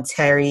found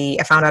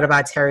out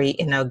about Terry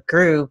in a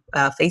group,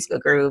 a Facebook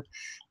group.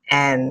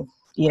 And,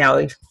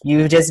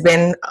 you've just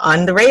been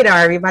on the radar.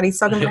 Everybody's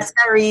talking about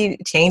Terry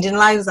changing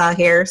lives out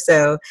here.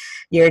 So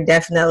you're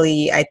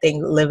definitely, I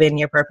think, living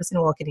your purpose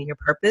and walking in your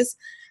purpose.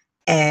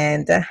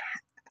 And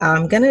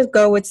I'm going to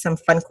go with some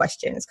fun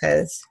questions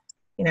because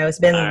it's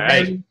been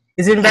very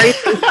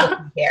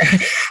Facebook here.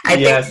 I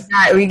think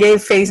we gave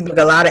Facebook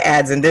a lot of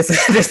ads in this.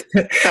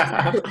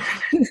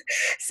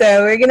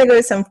 So we're going to go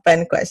with some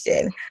fun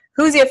question.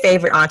 Who's your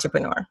favorite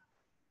entrepreneur?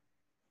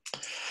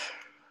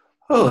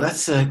 Oh,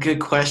 that's a good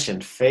question.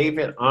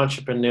 Favorite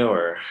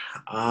entrepreneur?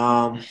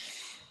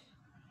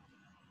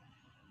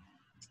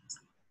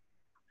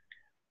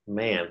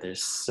 Man,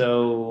 there's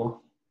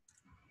so...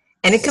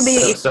 And it could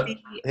be,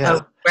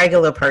 a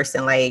regular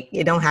person. Like,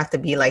 it don't have to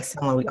be like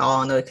someone we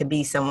all know. It could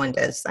be someone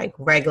that's like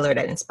regular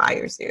that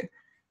inspires you.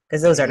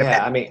 Because those are the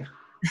best. I mean,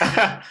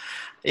 I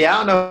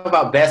don't know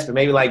about best, but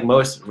maybe like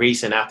most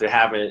recent after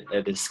having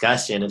a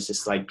discussion, it's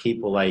just like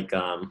people like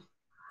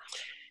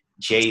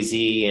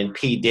Jay-Z and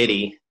P.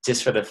 Diddy,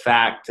 just for the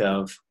fact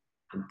of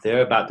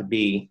they're about to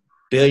be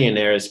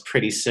billionaires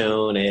pretty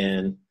soon.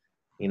 And,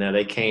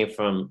 they came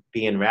from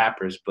being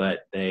rappers,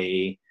 but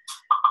they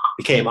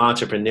became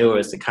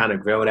entrepreneurs to kind of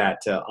grow that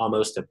to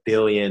almost $1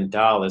 billion,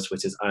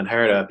 which is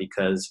unheard of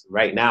because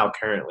right now,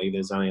 currently,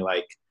 there's only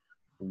like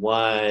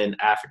one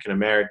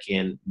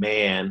African-American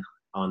man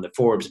on the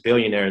Forbes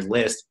billionaires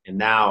list. And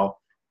now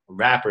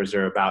rappers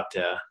are about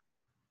to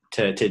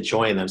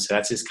join them. So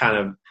that's just kind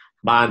of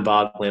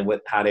mind-boggling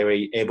with how they were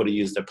able to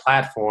use their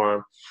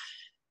platform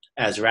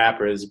as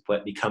rappers,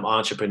 but become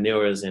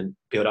entrepreneurs and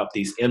build up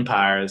these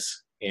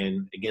empires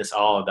and against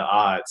all of the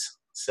odds.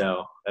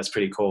 So that's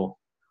pretty cool.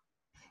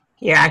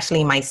 You're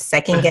actually my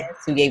second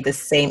guest who gave the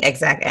same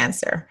exact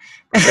answer.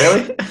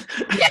 Really?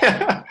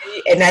 Yeah.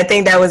 And I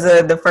think that was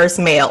the first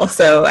male.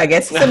 So I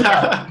guess it's a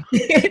male.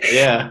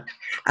 Yeah.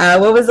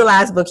 What was the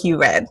last book you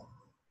read?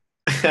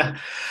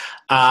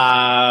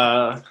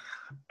 High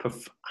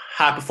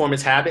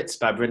Performance Habits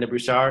by Brendon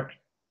Burchard.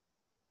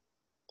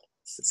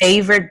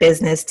 Favorite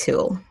business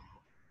tool?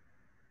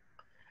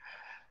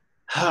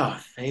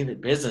 Oh, favorite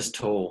business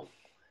tool?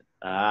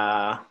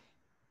 Facebook.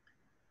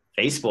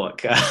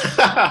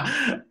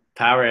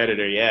 Power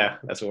Editor, yeah,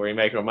 that's where we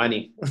make our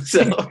money.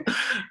 So,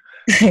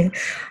 in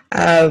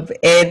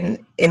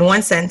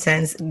one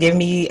sentence, give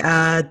me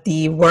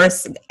the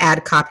worst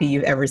ad copy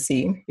you've ever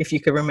seen, if you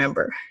could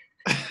remember.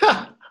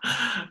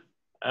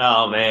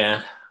 Oh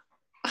man,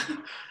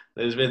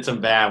 there's been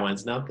some bad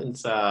ones.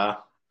 Nothing's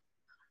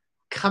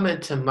coming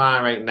to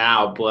mind right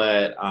now,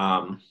 but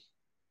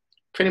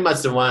pretty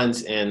much the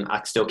ones, and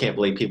I still can't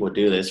believe people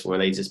do this, where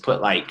they just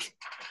put like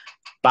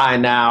buy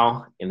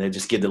now and they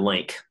just give the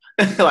link.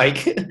 Like,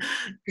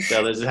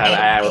 so let's just have an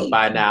ad with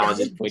buy now and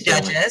just point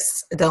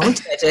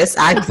don't judge us.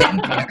 I've been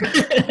there.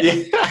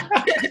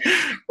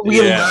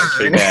 We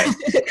learn.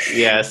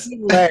 Yes. We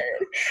learn.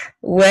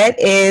 What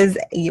is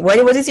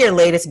your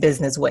latest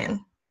business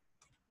win?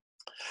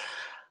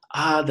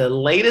 The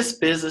latest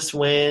business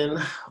win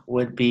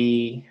would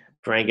be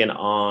bringing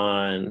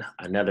on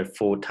another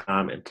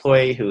full-time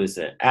employee who is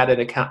an ad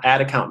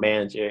account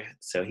manager.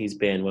 So he's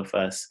been with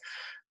us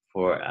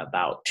for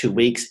about 2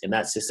 weeks. And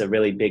that's just a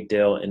really big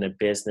deal in the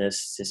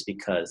business just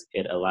because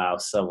it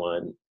allows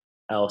someone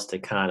else to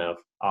kind of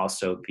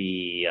also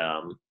be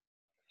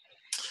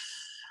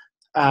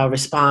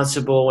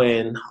responsible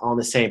and on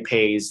the same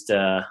page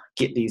to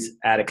get these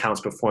ad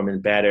accounts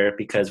performing better.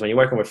 Because when you're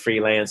working with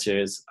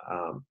freelancers,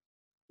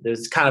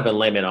 there's kind of a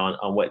limit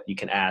on what you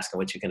can ask and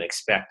what you can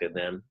expect of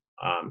them.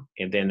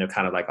 And then they're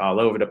kind of like all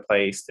over the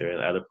place. They're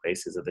in other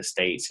places of the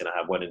States, and I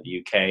have one in the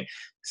UK.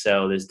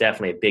 So there's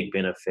definitely a big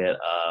benefit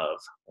of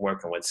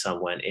working with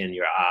someone in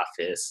your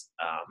office.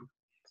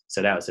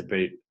 So that was a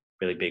really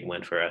big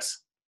win for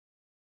us.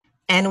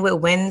 And with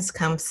wins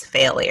comes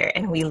failure,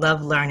 and we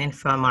love learning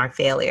from our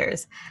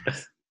failures.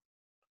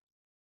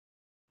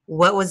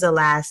 What was the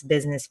last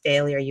business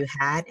failure you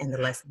had and the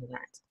lesson you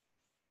learned?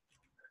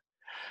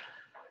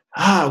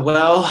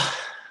 Well,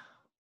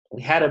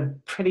 we had a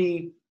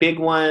pretty big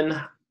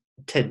one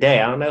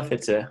today. I don't know if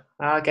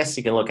I guess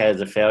you can look at it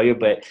as a failure,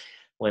 but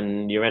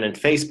when you're running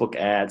Facebook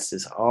ads,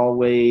 there's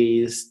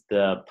always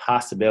the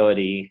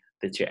possibility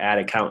that your ad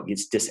account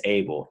gets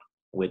disabled,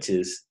 which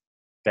is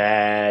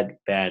bad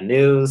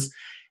news.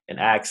 And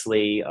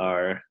actually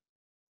our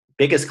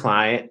biggest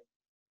client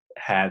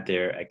had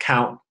their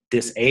account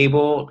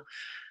disabled.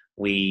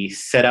 We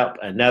set up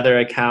another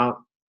account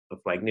with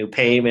like new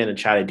payment and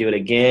try to do it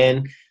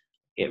again.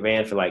 It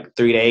ran for like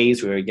 3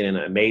 days. We were getting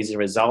amazing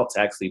results,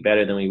 actually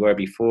better than we were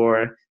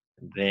before.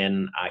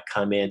 Then I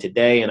come in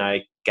today and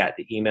I got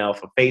the email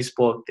from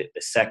Facebook that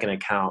the second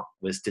account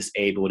was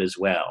disabled as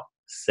well.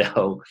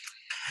 So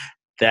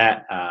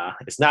that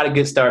it's not a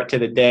good start to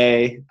the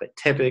day, but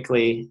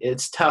typically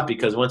it's tough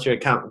because once your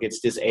account gets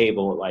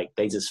disabled, like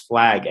they just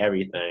flag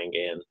everything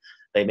and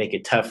they make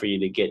it tough for you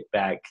to get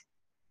back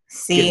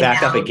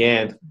up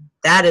again.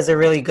 That is a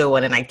really good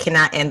one, and I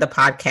cannot end the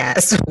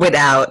podcast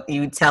without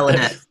you telling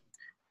us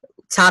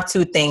top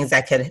 2 things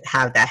that could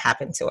have that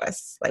happen to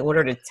us. Like, what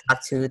are the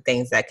top 2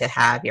 things that could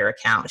have your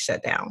account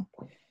shut down?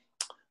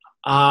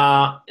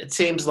 It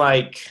seems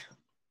like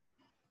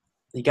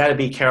you got to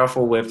be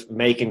careful with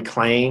making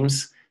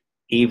claims,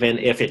 even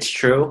if it's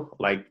true.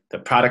 Like the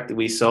product that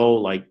we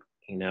sold,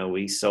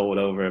 we sold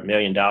over $1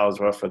 million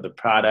worth of the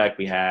product.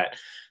 We had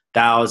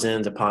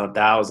thousands upon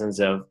thousands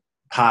of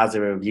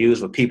positive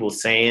reviews with people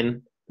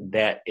saying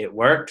that it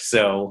worked.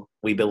 So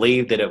we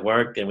believed that it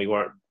worked and we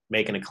weren't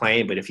making a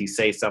claim. But if you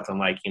say something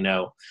like,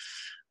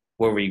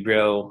 where we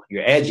grow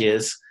your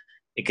edges,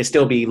 it could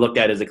still be looked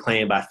at as a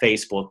claim by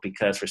Facebook,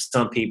 because for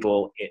some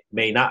people it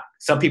may not.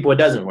 Some people it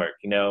doesn't work,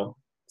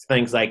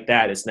 things like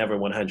that. It's never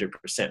 100%.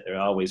 There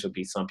always would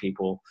be some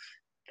people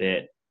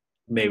that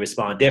may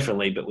respond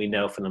differently, but we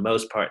know for the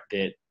most part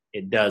that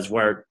it does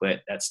work. But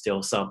that's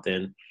still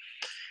something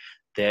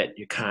that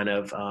you're kind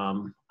of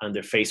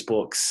under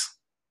Facebook's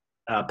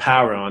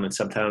power on, and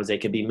sometimes they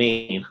can be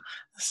mean.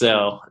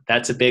 So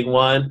that's a big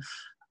one.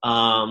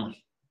 Also,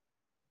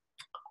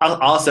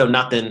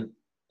 nothing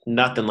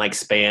like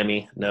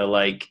spammy, no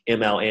like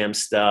MLM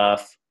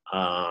stuff,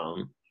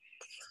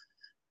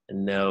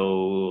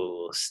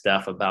 no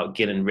stuff about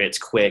getting rich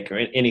quick or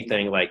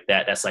anything like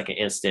that. That's like an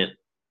instant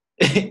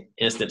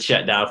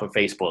shutdown from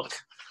Facebook.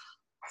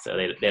 So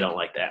they don't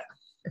like that.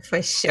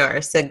 For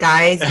sure. So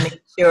guys, make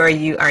sure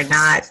you are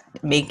not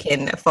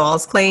making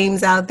false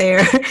claims out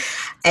there.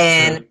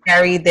 And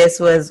Terry, this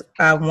was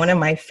one of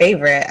my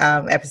favorite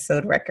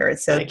episode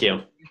records. So thank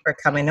you for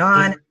coming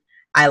on.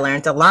 I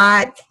learned a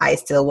lot. I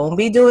still won't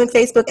be doing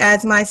Facebook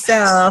ads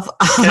myself.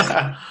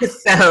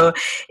 So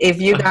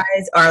if you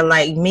guys are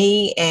like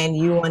me and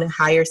you want to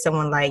hire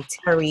someone like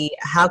Terry,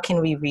 how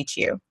can we reach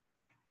you?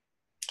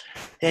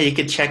 Yeah, you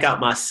can check out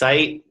my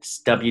site.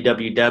 It's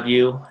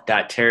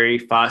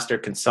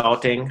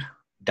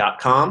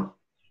www.terryfosterconsulting.com.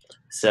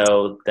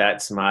 So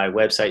that's my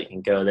website. You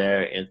can go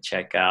there and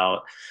check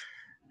out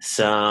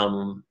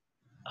some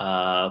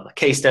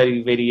case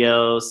study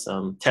videos,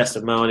 some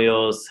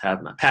testimonials,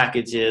 have my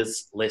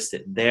packages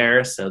listed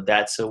there. So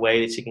that's a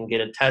way that you can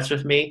get in touch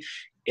with me.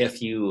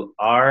 If you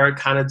are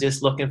kind of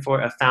just looking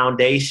for a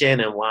foundation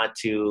and want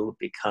to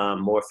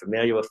become more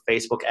familiar with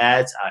Facebook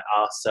ads, I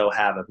also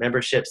have a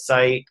membership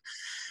site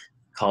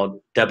called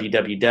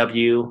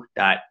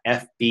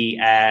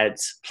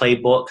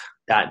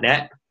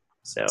www.fbadsplaybook.net.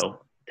 So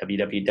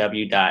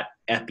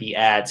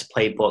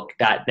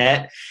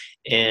www.fbadsplaybook.net.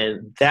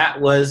 And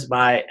that was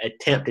my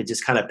attempt to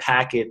just kind of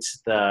package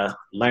the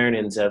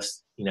learnings of,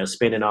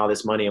 spending all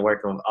this money and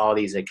working with all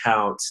these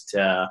accounts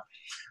to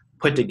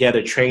put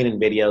together training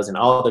videos, and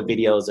all the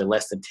videos are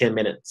less than 10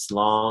 minutes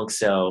long.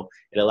 So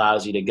it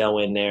allows you to go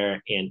in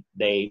there and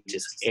they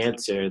just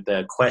answer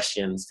the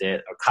questions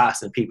that are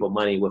costing people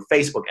money with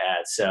Facebook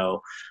ads.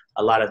 So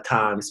a lot of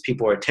times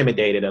people are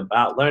intimidated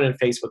about learning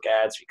Facebook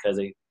ads because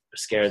they're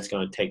scared it's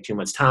going to take too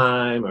much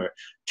time or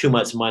too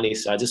much money.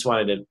 So I just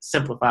wanted to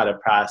simplify the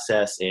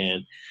process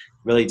and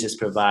really just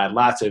provide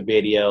lots of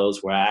videos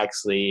where I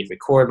actually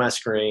record my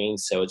screen.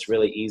 So it's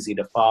really easy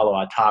to follow.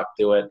 I talk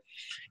through it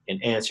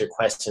and answer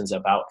questions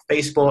about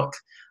Facebook.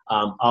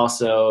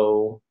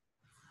 Also,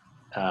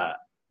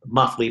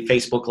 monthly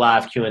Facebook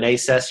Live Q&A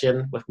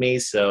session with me.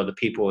 So the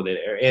people that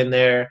are in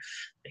there,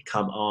 they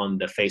come on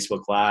the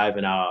Facebook Live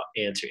and I'll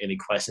answer any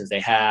questions they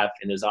have.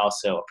 And there's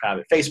also a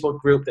private Facebook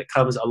group that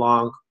comes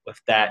along with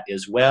that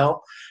as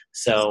well.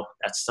 So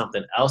that's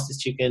something else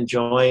that you can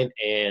join.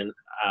 And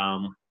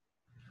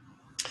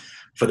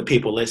for the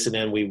people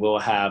listening, we will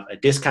have a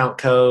discount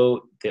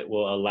code that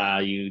will allow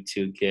you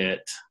to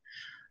get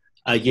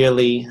a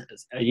yearly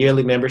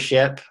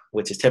membership,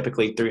 which is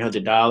typically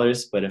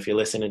 $300. But if you're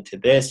listening to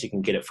this, you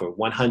can get it for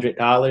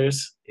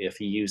 $100 if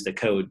you use the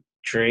code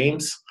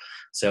DREAMS.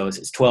 So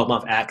it's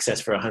 12-month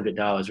access for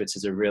 $100, which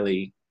is a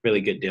really,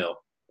 really good deal.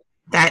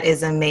 That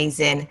is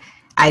amazing.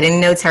 I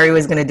didn't know Terry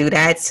was going to do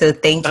that. So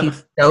thank you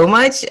so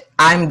much.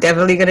 I'm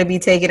definitely going to be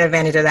taking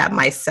advantage of that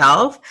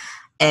myself.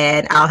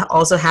 And I'll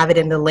also have it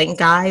in the link,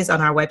 guys, on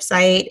our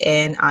website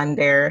and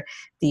under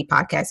the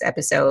podcast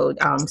episode.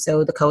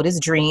 So the code is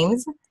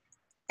DREAMS.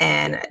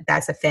 And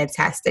that's a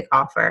fantastic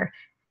offer.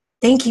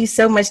 Thank you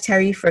so much,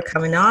 Terry, for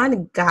coming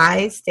on.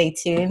 Guys, stay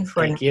tuned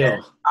for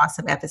another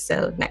awesome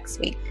episode next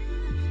week.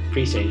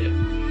 Appreciate it.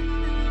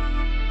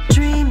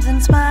 Dreams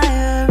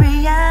inspire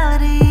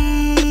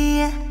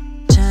reality.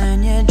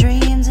 Turn your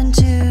dreams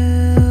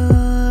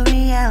into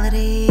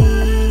reality.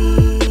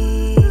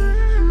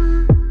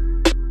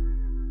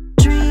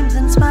 Dreams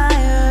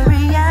inspire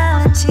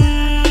reality.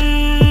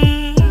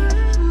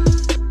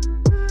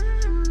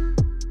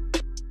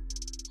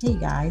 Hey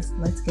guys,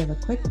 let's let's give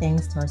a quick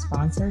thanks to our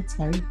sponsor,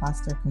 Terry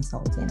Foster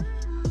Consulting.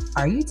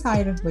 Are you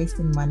tired of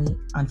wasting money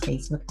on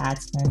Facebook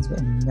ad spends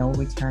with no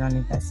return on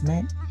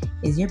investment?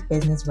 Is your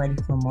business ready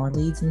for more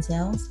leads and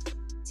sales?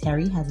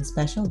 Terry has a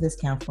special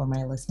discount for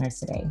my listeners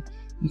today.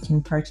 You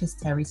can purchase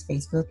Terry's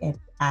Facebook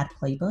ad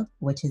playbook,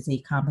 which is a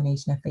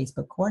combination of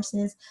Facebook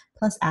courses,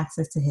 plus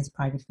access to his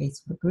private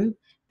Facebook group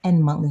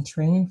and monthly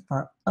training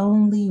for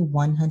only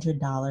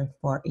 $100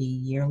 for a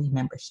yearly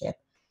membership.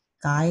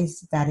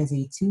 Guys, that is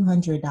a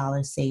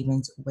 $200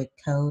 savings with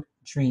code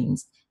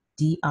DREAMS,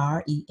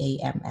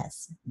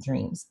 DREAMS,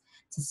 DREAMS.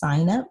 To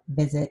sign up,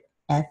 visit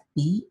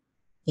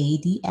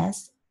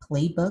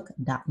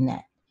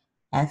FBADSplaybook.net,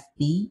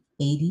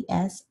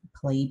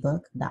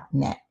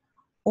 FBADSplaybook.net,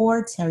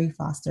 or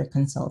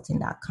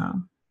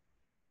terryfosterconsulting.com.